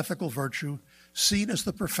complete ethical virtue seen as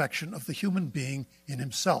the perfection of the human being in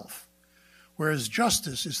himself, whereas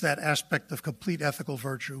justice is that aspect of complete ethical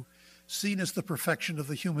virtue seen as the perfection of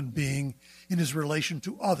the human being in his relation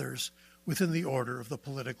to others within the order of the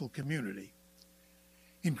political community.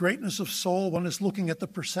 In greatness of soul, one is looking at the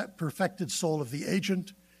perfected soul of the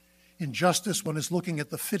agent. In justice, one is looking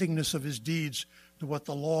at the fittingness of his deeds to what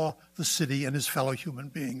the law, the city, and his fellow human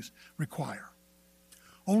beings require.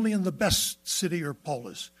 Only in the best city or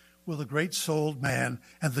polis will the great-souled man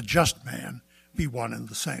and the just man be one and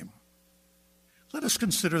the same. Let us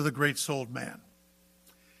consider the great-souled man.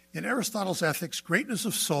 In Aristotle's Ethics, greatness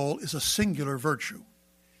of soul is a singular virtue.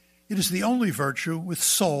 It is the only virtue with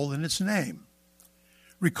soul in its name.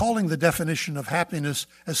 Recalling the definition of happiness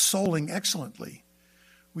as souling excellently,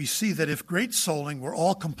 we see that if great souling were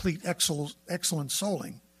all complete excellent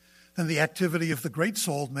souling, then the activity of the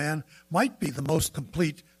great-souled man might be the most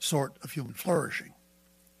complete sort of human flourishing.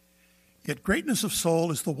 Yet greatness of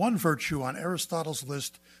soul is the one virtue on Aristotle's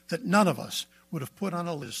list that none of us would have put on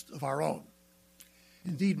a list of our own.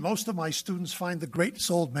 Indeed, most of my students find the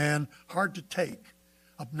great-souled man hard to take,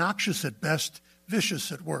 obnoxious at best,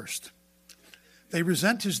 vicious at worst. They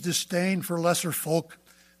resent his disdain for lesser folk,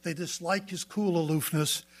 they dislike his cool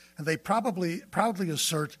aloofness, and they proudly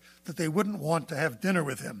assert that they wouldn't want to have dinner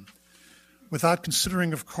with him, without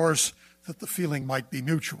considering, of course, that the feeling might be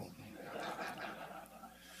mutual.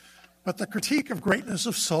 But the critique of greatness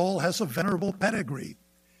of soul has a venerable pedigree.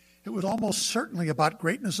 It was almost certainly about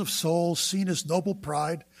greatness of soul seen as noble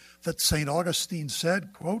pride that St. Augustine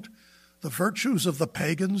said, quote, "The virtues of the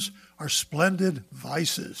pagans are splendid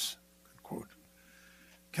vices." Quote.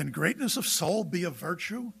 Can greatness of soul be a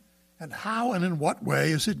virtue? And how and in what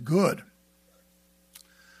way is it good?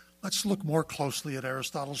 Let's look more closely at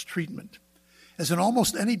Aristotle's treatment. As in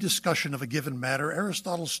almost any discussion of a given matter,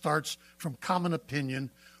 Aristotle starts from common opinion,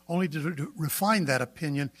 only to refine that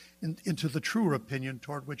opinion into the truer opinion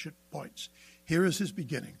toward which it points. Here is his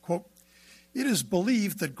beginning. Quote, "It is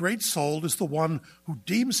believed that great-souled is the one who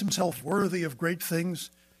deems himself worthy of great things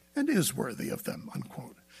and is worthy of them,"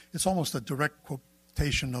 unquote. It's almost a direct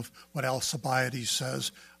quotation of what Alcibiades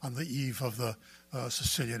says on the eve of the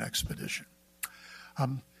Sicilian expedition.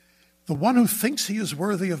 The one who thinks he is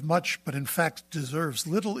worthy of much, but in fact deserves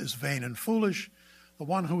little, is vain and foolish. The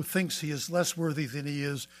one who thinks he is less worthy than he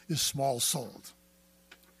is small-souled.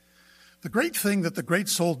 The great thing that the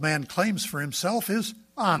great-souled man claims for himself is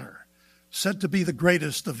honor, said to be the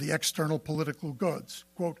greatest of the external political goods.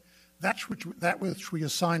 Quote, that which we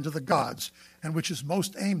assign to the gods, and which is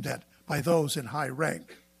most aimed at by those in high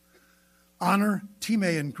rank. Honor, time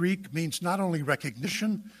in Greek, means not only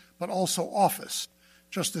recognition, but also office,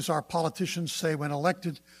 just as our politicians say when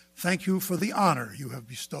elected, "Thank you for the honor you have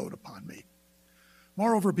bestowed upon me."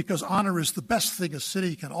 Moreover, because honor is the best thing a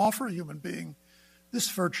city can offer a human being, this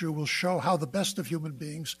virtue will show how the best of human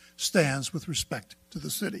beings stands with respect to the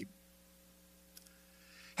city.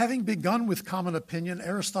 Having begun with common opinion,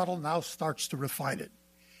 Aristotle now starts to refine it.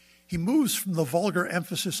 He moves from the vulgar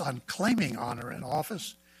emphasis on claiming honor and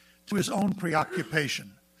office to his own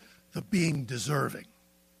preoccupation, the being deserving.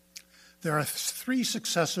 There are three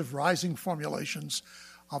successive rising formulations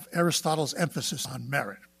of Aristotle's emphasis on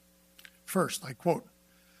merit. First, I quote,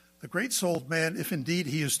 "The great-souled man, if indeed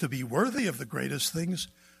he is to be worthy of the greatest things,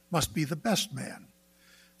 must be the best man.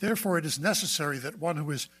 Therefore it is necessary that one who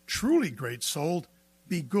is truly great-souled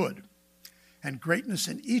be good, and greatness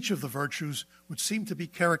in each of the virtues would seem to be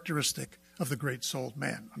characteristic of the great-souled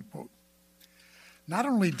man," unquote. Not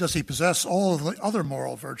only does he possess all of the other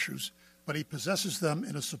moral virtues, but he possesses them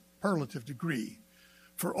in a superlative degree,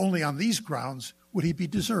 for only on these grounds would he be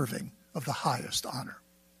deserving of the highest honor.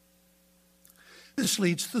 This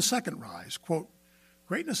leads to the second rise, quote,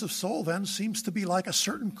 "Greatness of soul then seems to be like a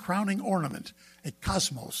certain crowning ornament, a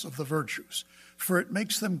cosmos of the virtues, for it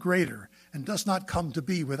makes them greater and does not come to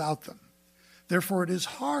be without them. Therefore it is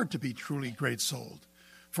hard to be truly great-souled,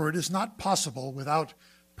 for it is not possible without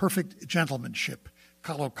perfect gentlemanship,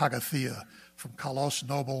 kalokagathia, from kalos,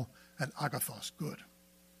 noble, and agathos, good."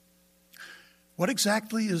 What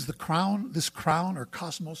exactly is this crown or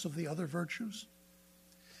cosmos of the other virtues?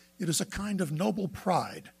 It is a kind of noble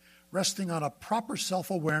pride, resting on a proper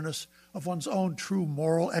self-awareness of one's own true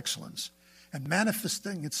moral excellence and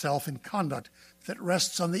manifesting itself in conduct that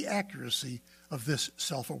rests on the accuracy of this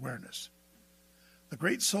self-awareness. The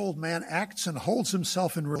great-souled man acts and holds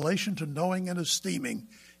himself in relation to knowing and esteeming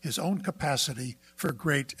his own capacity for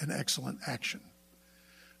great and excellent action.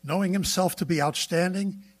 Knowing himself to be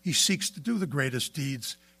outstanding, he seeks to do the greatest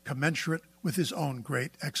deeds commensurate with his own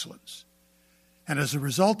great excellence. And as a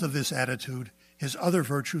result of this attitude, his other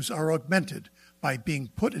virtues are augmented by being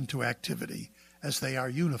put into activity as they are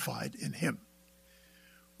unified in him.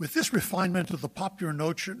 With this refinement of the popular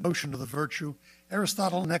notion of the virtue,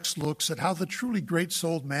 Aristotle next looks at how the truly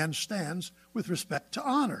great-souled man stands with respect to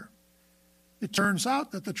honor. It turns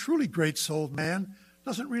out that the truly great-souled man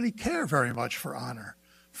doesn't really care very much for honor,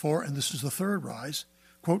 for, and this is the third rise,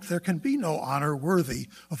 quote, "There can be no honor worthy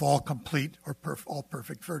of all complete or all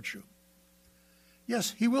perfect virtue."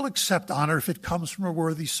 Yes, he will accept honor if it comes from a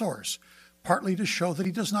worthy source, partly to show that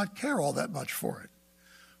he does not care all that much for it.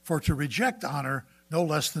 For to reject honor, no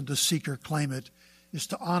less than to seek or claim it, is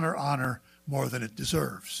to honor honor more than it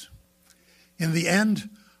deserves. In the end,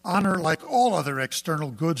 honor, like all other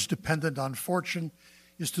external goods dependent on fortune,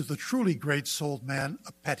 is to the truly great-souled man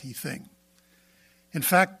a petty thing. In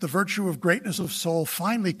fact, the virtue of greatness of soul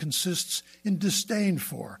finally consists in disdain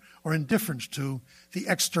for or indifference to the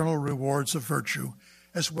external rewards of virtue,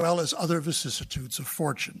 as well as other vicissitudes of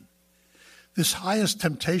fortune. This highest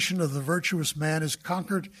temptation of the virtuous man is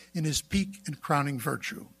conquered in his peak and crowning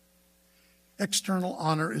virtue. External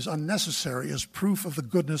honor is unnecessary as proof of the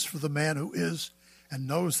goodness for the man who is and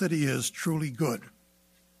knows that he is truly good.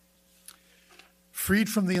 Freed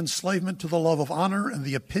from the enslavement to the love of honor and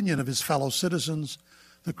the opinion of his fellow citizens,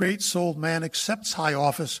 the great-souled man accepts high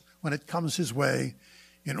office when it comes his way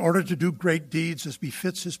in order to do great deeds as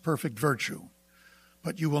befits his perfect virtue.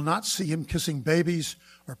 But you will not see him kissing babies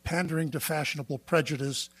or pandering to fashionable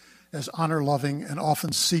prejudice as honor-loving and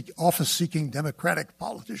office-seeking democratic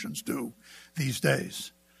politicians do these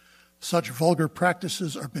days. Such vulgar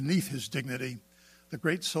practices are beneath his dignity. The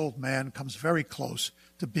great-souled man comes very close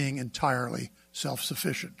to being entirely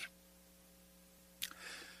self-sufficient.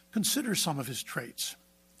 Consider some of his traits.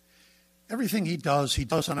 Everything he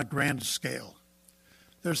does on a grand scale.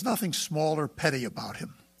 There's nothing small or petty about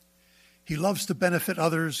him. He loves to benefit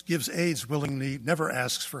others, gives aids willingly, never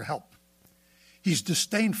asks for help. He's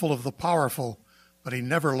disdainful of the powerful, but he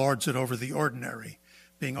never lords it over the ordinary,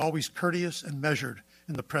 being always courteous and measured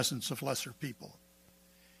in the presence of lesser people.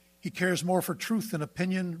 He cares more for truth than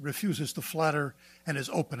opinion, refuses to flatter, and is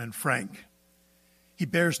open and frank. He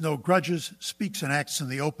bears no grudges, speaks and acts in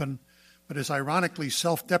the open, but is ironically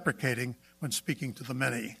self-deprecating when speaking to the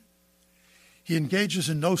many. He engages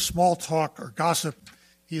in no small talk or gossip.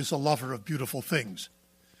 He is a lover of beautiful things.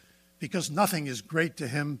 Because nothing is great to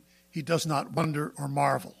him, he does not wonder or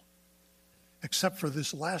marvel, except for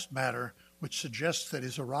this last matter, which suggests that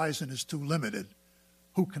his horizon is too limited.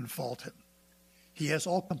 Who can fault him? He has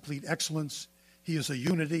all complete excellence. He is a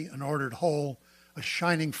unity, an ordered whole, a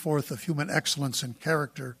shining forth of human excellence and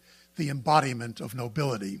character, the embodiment of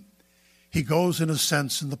nobility. He goes, in a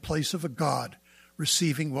sense, in the place of a god,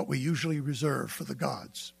 receiving what we usually reserve for the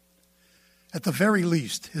gods. At the very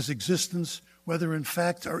least, his existence, whether in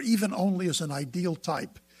fact or even only as an ideal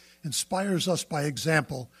type, inspires us by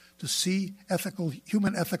example to see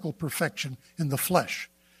human ethical perfection in the flesh,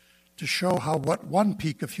 to show how what one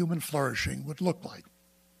peak of human flourishing would look like.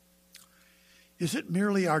 Is it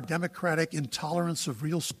merely our democratic intolerance of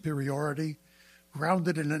real superiority,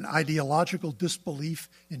 grounded in an ideological disbelief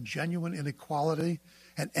in genuine inequality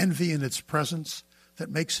and envy in its presence, that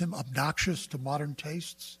makes him obnoxious to modern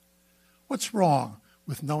tastes? What's wrong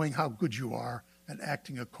with knowing how good you are and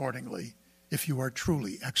acting accordingly if you are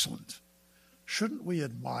truly excellent? Shouldn't we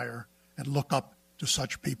admire and look up to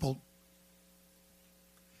such people?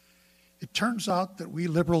 It turns out that we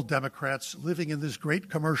liberal Democrats living in this great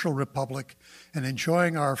commercial republic and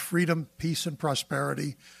enjoying our freedom, peace, and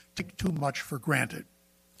prosperity take too much for granted.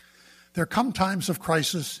 There come times of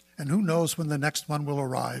crisis, and who knows when the next one will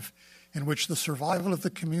arrive, in which the survival of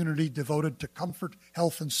the community devoted to comfort,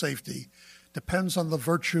 health, and safety depends on the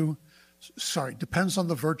virtue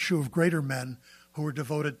of greater men who are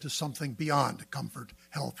devoted to something beyond comfort,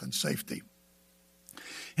 health, and safety.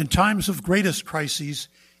 In times of greatest crises,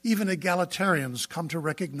 even egalitarians come to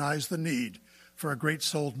recognize the need for a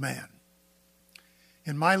great-souled man.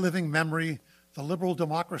 In my living memory, the liberal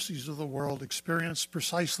democracies of the world experienced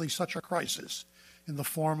precisely such a crisis in the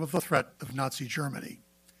form of the threat of Nazi Germany.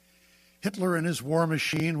 Hitler and his war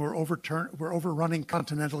machine were overrunning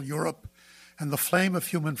continental Europe, and the flame of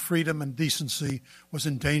human freedom and decency was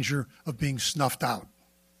in danger of being snuffed out.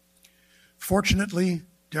 Fortunately,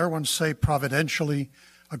 dare one say providentially,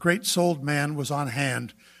 a great-souled man was on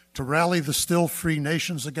hand to rally the still free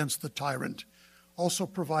nations against the tyrant, also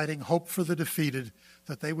providing hope for the defeated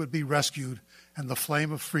that they would be rescued and the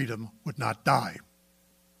flame of freedom would not die.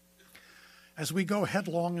 As we go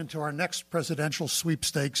headlong into our next presidential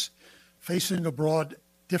sweepstakes, facing abroad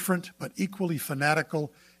different but equally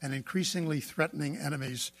fanatical and increasingly threatening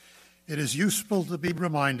enemies, it is useful to be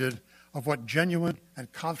reminded of what genuine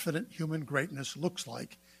and confident human greatness looks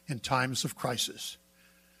like in times of crisis.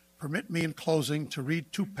 Permit me in closing to read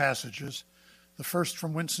two passages, the first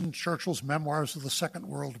from Winston Churchill's Memoirs of the Second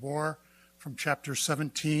World War, from chapter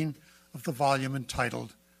 17 of the volume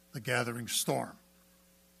entitled The Gathering Storm.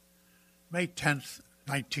 May 10th,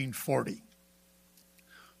 1940.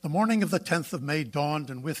 The morning of the 10th of May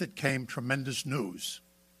dawned, and with it came tremendous news.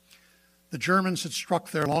 The Germans had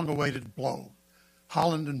struck their long-awaited blow.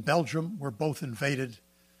 Holland and Belgium were both invaded.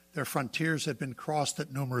 Their frontiers had been crossed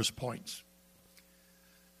at numerous points.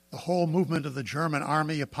 The whole movement of the German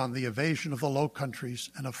army upon the invasion of the Low Countries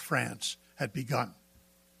and of France had begun.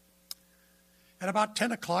 At about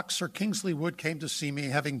 10 o'clock, Sir Kingsley Wood came to see me,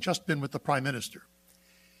 having just been with the Prime Minister.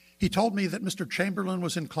 He told me that Mr. Chamberlain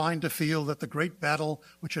was inclined to feel that the great battle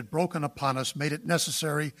which had broken upon us made it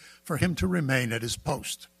necessary for him to remain at his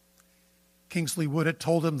post. Kingsley Wood had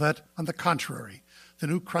told him that, on the contrary, the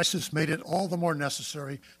new crisis made it all the more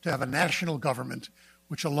necessary to have a national government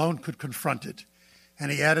which alone could confront it, and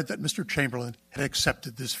he added that Mr. Chamberlain had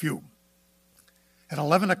accepted this view. At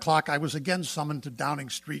 11 o'clock, I was again summoned to Downing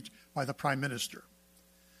Street by the Prime Minister.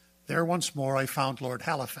 There once more I found Lord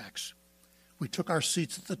Halifax. We took our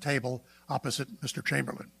seats at the table opposite Mr.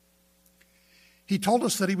 Chamberlain. He told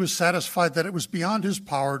us that he was satisfied that it was beyond his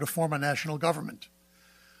power to form a national government.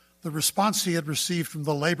 The response he had received from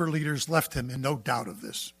the labor leaders left him in no doubt of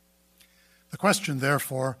this. The question,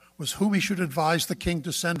 therefore, was whom he should advise the king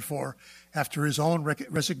to send for after his own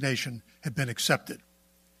resignation had been accepted.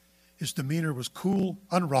 His demeanor was cool,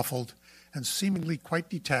 unruffled, and seemingly quite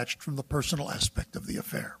detached from the personal aspect of the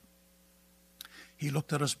affair. He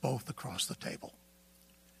looked at us both across the table.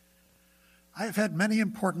 I have had many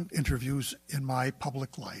important interviews in my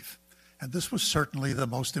public life, and this was certainly the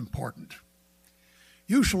most important.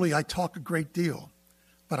 Usually I talk a great deal,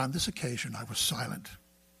 but on this occasion I was silent.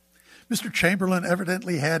 Mr. Chamberlain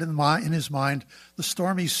evidently had in his mind the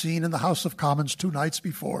stormy scene in the House of Commons 2 nights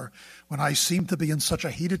before, when I seemed to be in such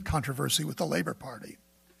a heated controversy with the Labour Party.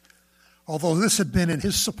 Although this had been in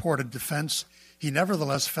his support and defense, he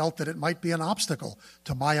nevertheless felt that it might be an obstacle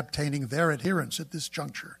to my obtaining their adherence at this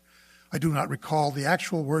juncture. I do not recall the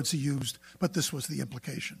actual words he used, but this was the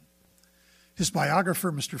implication. His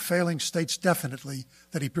biographer, Mr. Failing, states definitely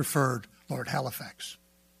that he preferred Lord Halifax.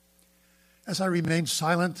 As I remained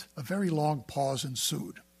silent, a very long pause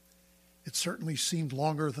ensued. It certainly seemed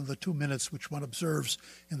longer than the 2 minutes which one observes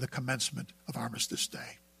in the commencement of Armistice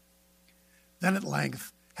Day. Then at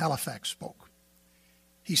length, Halifax spoke.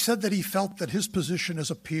 He said that he felt that his position as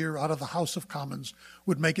a peer out of the House of Commons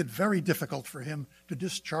would make it very difficult for him to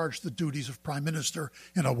discharge the duties of Prime Minister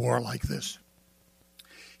in a war like this.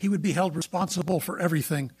 He would be held responsible for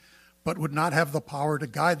everything, but would not have the power to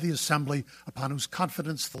guide the Assembly upon whose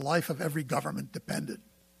confidence the life of every government depended.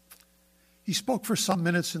 He spoke for some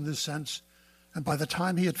minutes in this sense, and by the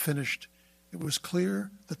time he had finished, it was clear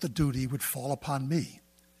that the duty would fall upon me,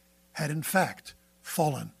 had in fact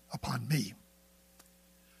fallen upon me.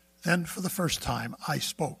 Then, for the first time, I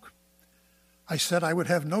spoke. I said I would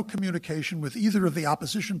have no communication with either of the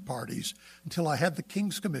opposition parties until I had the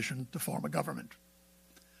King's commission to form a government.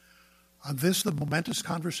 On this, the momentous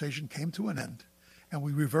conversation came to an end, and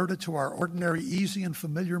we reverted to our ordinary, easy, and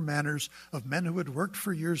familiar manners of men who had worked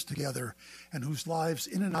for years together and whose lives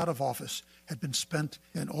in and out of office had been spent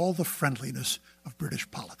in all the friendliness of British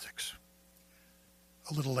politics.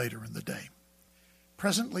 A little later in the day,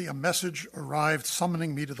 presently a message arrived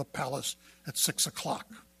summoning me to the palace at 6 o'clock.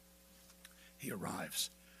 He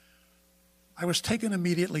arrives. I was taken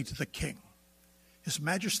immediately to the king. His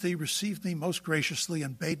Majesty received me most graciously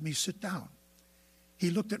and bade me sit down.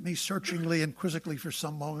 He looked at me searchingly and quizzically for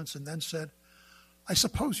some moments and then said, "I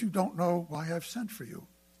suppose you don't know why I've sent for you."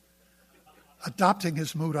 Adopting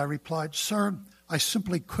his mood, I replied, "Sir, I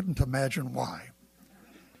simply couldn't imagine why."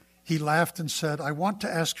 He laughed and said, "I want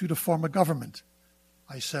to ask you to form a government."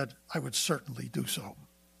 I said, "I would certainly do so."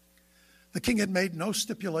 The king had made no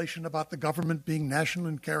stipulation about the government being national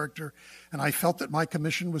in character, and I felt that my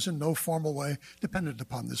commission was in no formal way dependent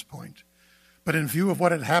upon this point. But in view of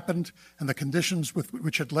what had happened and the conditions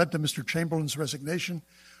which had led to Mr. Chamberlain's resignation,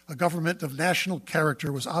 a government of national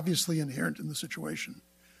character was obviously inherent in the situation.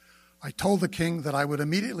 I told the king that I would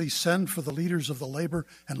immediately send for the leaders of the Labour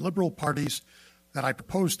and Liberal parties, that I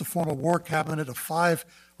proposed to form a war cabinet of 5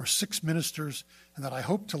 or 6 ministers, and that I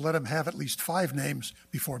hoped to let him have at least 5 names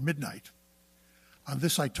before midnight. On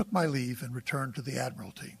this, I took my leave and returned to the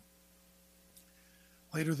Admiralty.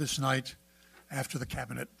 Later this night, after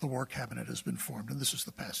the war cabinet has been formed, and this is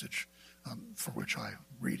the passage for which I am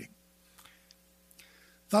reading.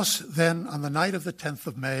 Thus, then, on the night of the 10th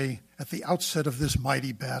of May, at the outset of this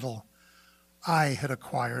mighty battle, I had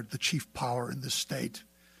acquired the chief power in this state,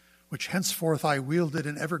 which henceforth I wielded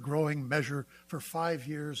in ever-growing measure for 5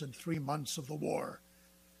 years and 3 months of the war,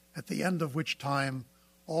 at the end of which time,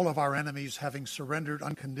 all of our enemies having surrendered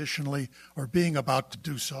unconditionally or being about to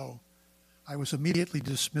do so, I was immediately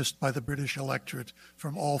dismissed by the British electorate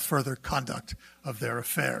from all further conduct of their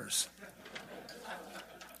affairs.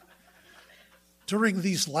 During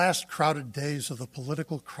these last crowded days of the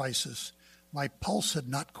political crisis, my pulse had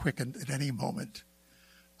not quickened at any moment.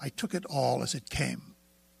 I took it all as it came.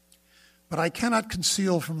 But I cannot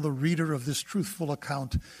conceal from the reader of this truthful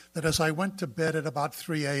account that as I went to bed at about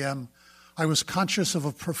 3 a.m., I was conscious of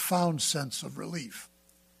a profound sense of relief.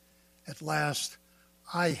 At last,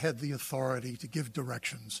 I had the authority to give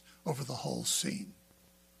directions over the whole scene.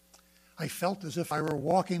 I felt as if I were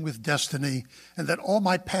walking with destiny and that all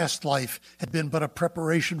my past life had been but a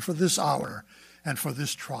preparation for this hour and for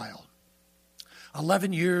this trial.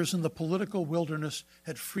 11 years in the political wilderness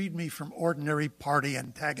had freed me from ordinary party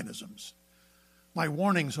antagonisms. My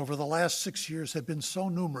warnings over the last 6 years had been so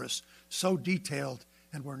numerous, so detailed,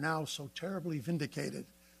 and were now so terribly vindicated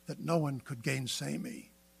that no one could gainsay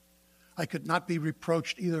me. I could not be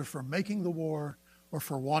reproached either for making the war or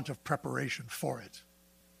for want of preparation for it.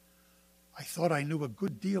 I thought I knew a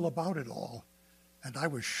good deal about it all, and I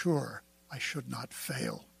was sure I should not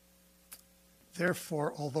fail.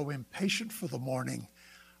 Therefore, although impatient for the morning,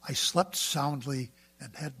 I slept soundly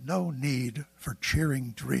and had no need for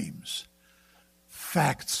cheering dreams.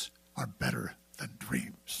 Facts are better than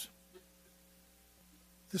dreams.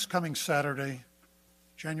 This coming Saturday,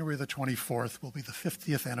 January the 24th, will be the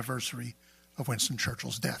 50th anniversary of Winston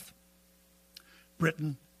Churchill's death.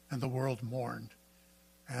 Britain and the world mourned.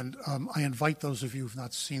 And I invite those of you who have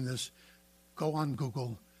not seen this, go on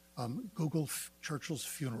Google, Google Churchill's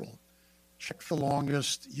funeral. Check the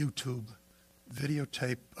longest YouTube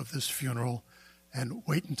videotape of this funeral and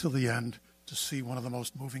wait until the end to see one of the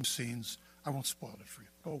most moving scenes. I won't spoil it for you.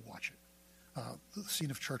 Go watch it. The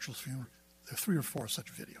scene of Churchill's funeral. There are 3 or 4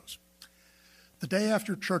 such videos. The day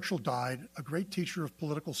after Churchill died, a great teacher of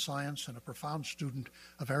political science and a profound student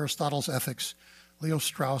of Aristotle's ethics, Leo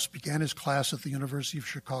Strauss, began his class at the University of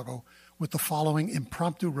Chicago with the following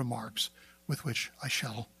impromptu remarks, with which I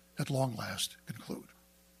shall, at long last, conclude.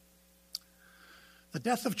 The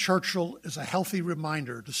death of Churchill is a healthy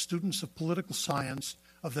reminder to students of political science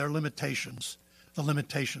of their limitations, the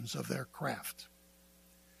limitations of their craft.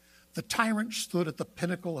 The tyrant stood at the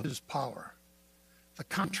pinnacle of his power. The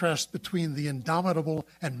contrast between the indomitable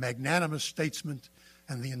and magnanimous statesman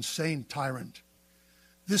and the insane tyrant.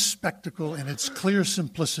 This spectacle, in its clear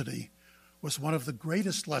simplicity, was one of the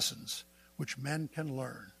greatest lessons which men can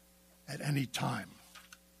learn at any time.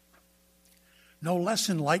 No less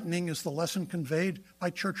enlightening is the lesson conveyed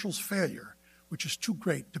by Churchill's failure, which is too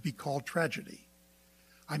great to be called tragedy.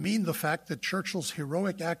 I mean the fact that Churchill's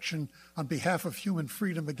heroic action on behalf of human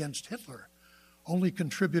freedom against Hitler only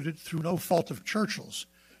contributed, through no fault of Churchill's,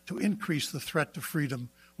 to increase the threat to freedom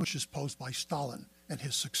which is posed by Stalin and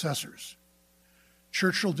his successors.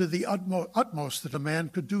 Churchill did the utmost that a man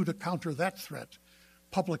could do to counter that threat,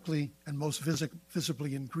 publicly and most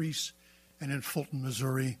visibly in Greece and in Fulton,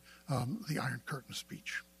 Missouri, the Iron Curtain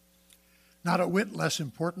speech. Not a whit less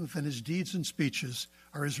important than his deeds and speeches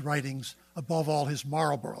are his writings, above all his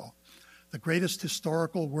Marlborough, the greatest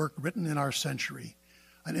historical work written in our century,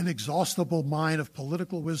 an inexhaustible mine of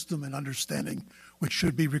political wisdom and understanding which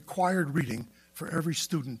should be required reading for every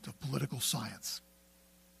student of political science.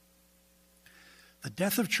 The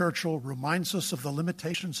death of Churchill reminds us of the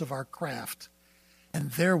limitations of our craft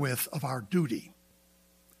and therewith of our duty.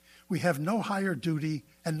 We have no higher duty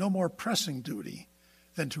and no more pressing duty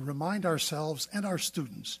than to remind ourselves and our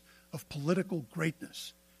students of political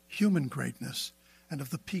greatness, human greatness, and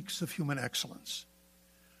of the peaks of human excellence.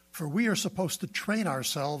 For we are supposed to train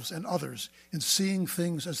ourselves and others in seeing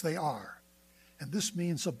things as they are, and this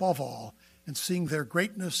means, above all, in seeing their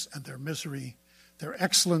greatness and their misery, their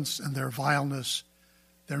excellence and their vileness,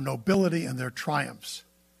 their nobility and their triumphs,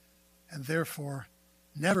 and therefore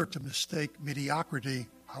never to mistake mediocrity,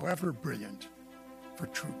 however brilliant, for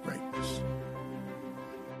true greatness.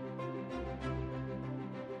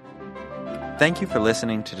 Thank you for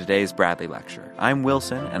listening to today's Bradley Lecture. I'm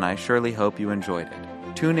Wilson, and I surely hope you enjoyed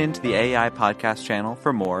it. Tune in to the AEI Podcast channel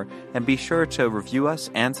for more, and be sure to review us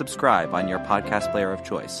and subscribe on your podcast player of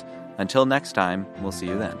choice. Until next time, we'll see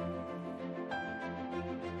you then.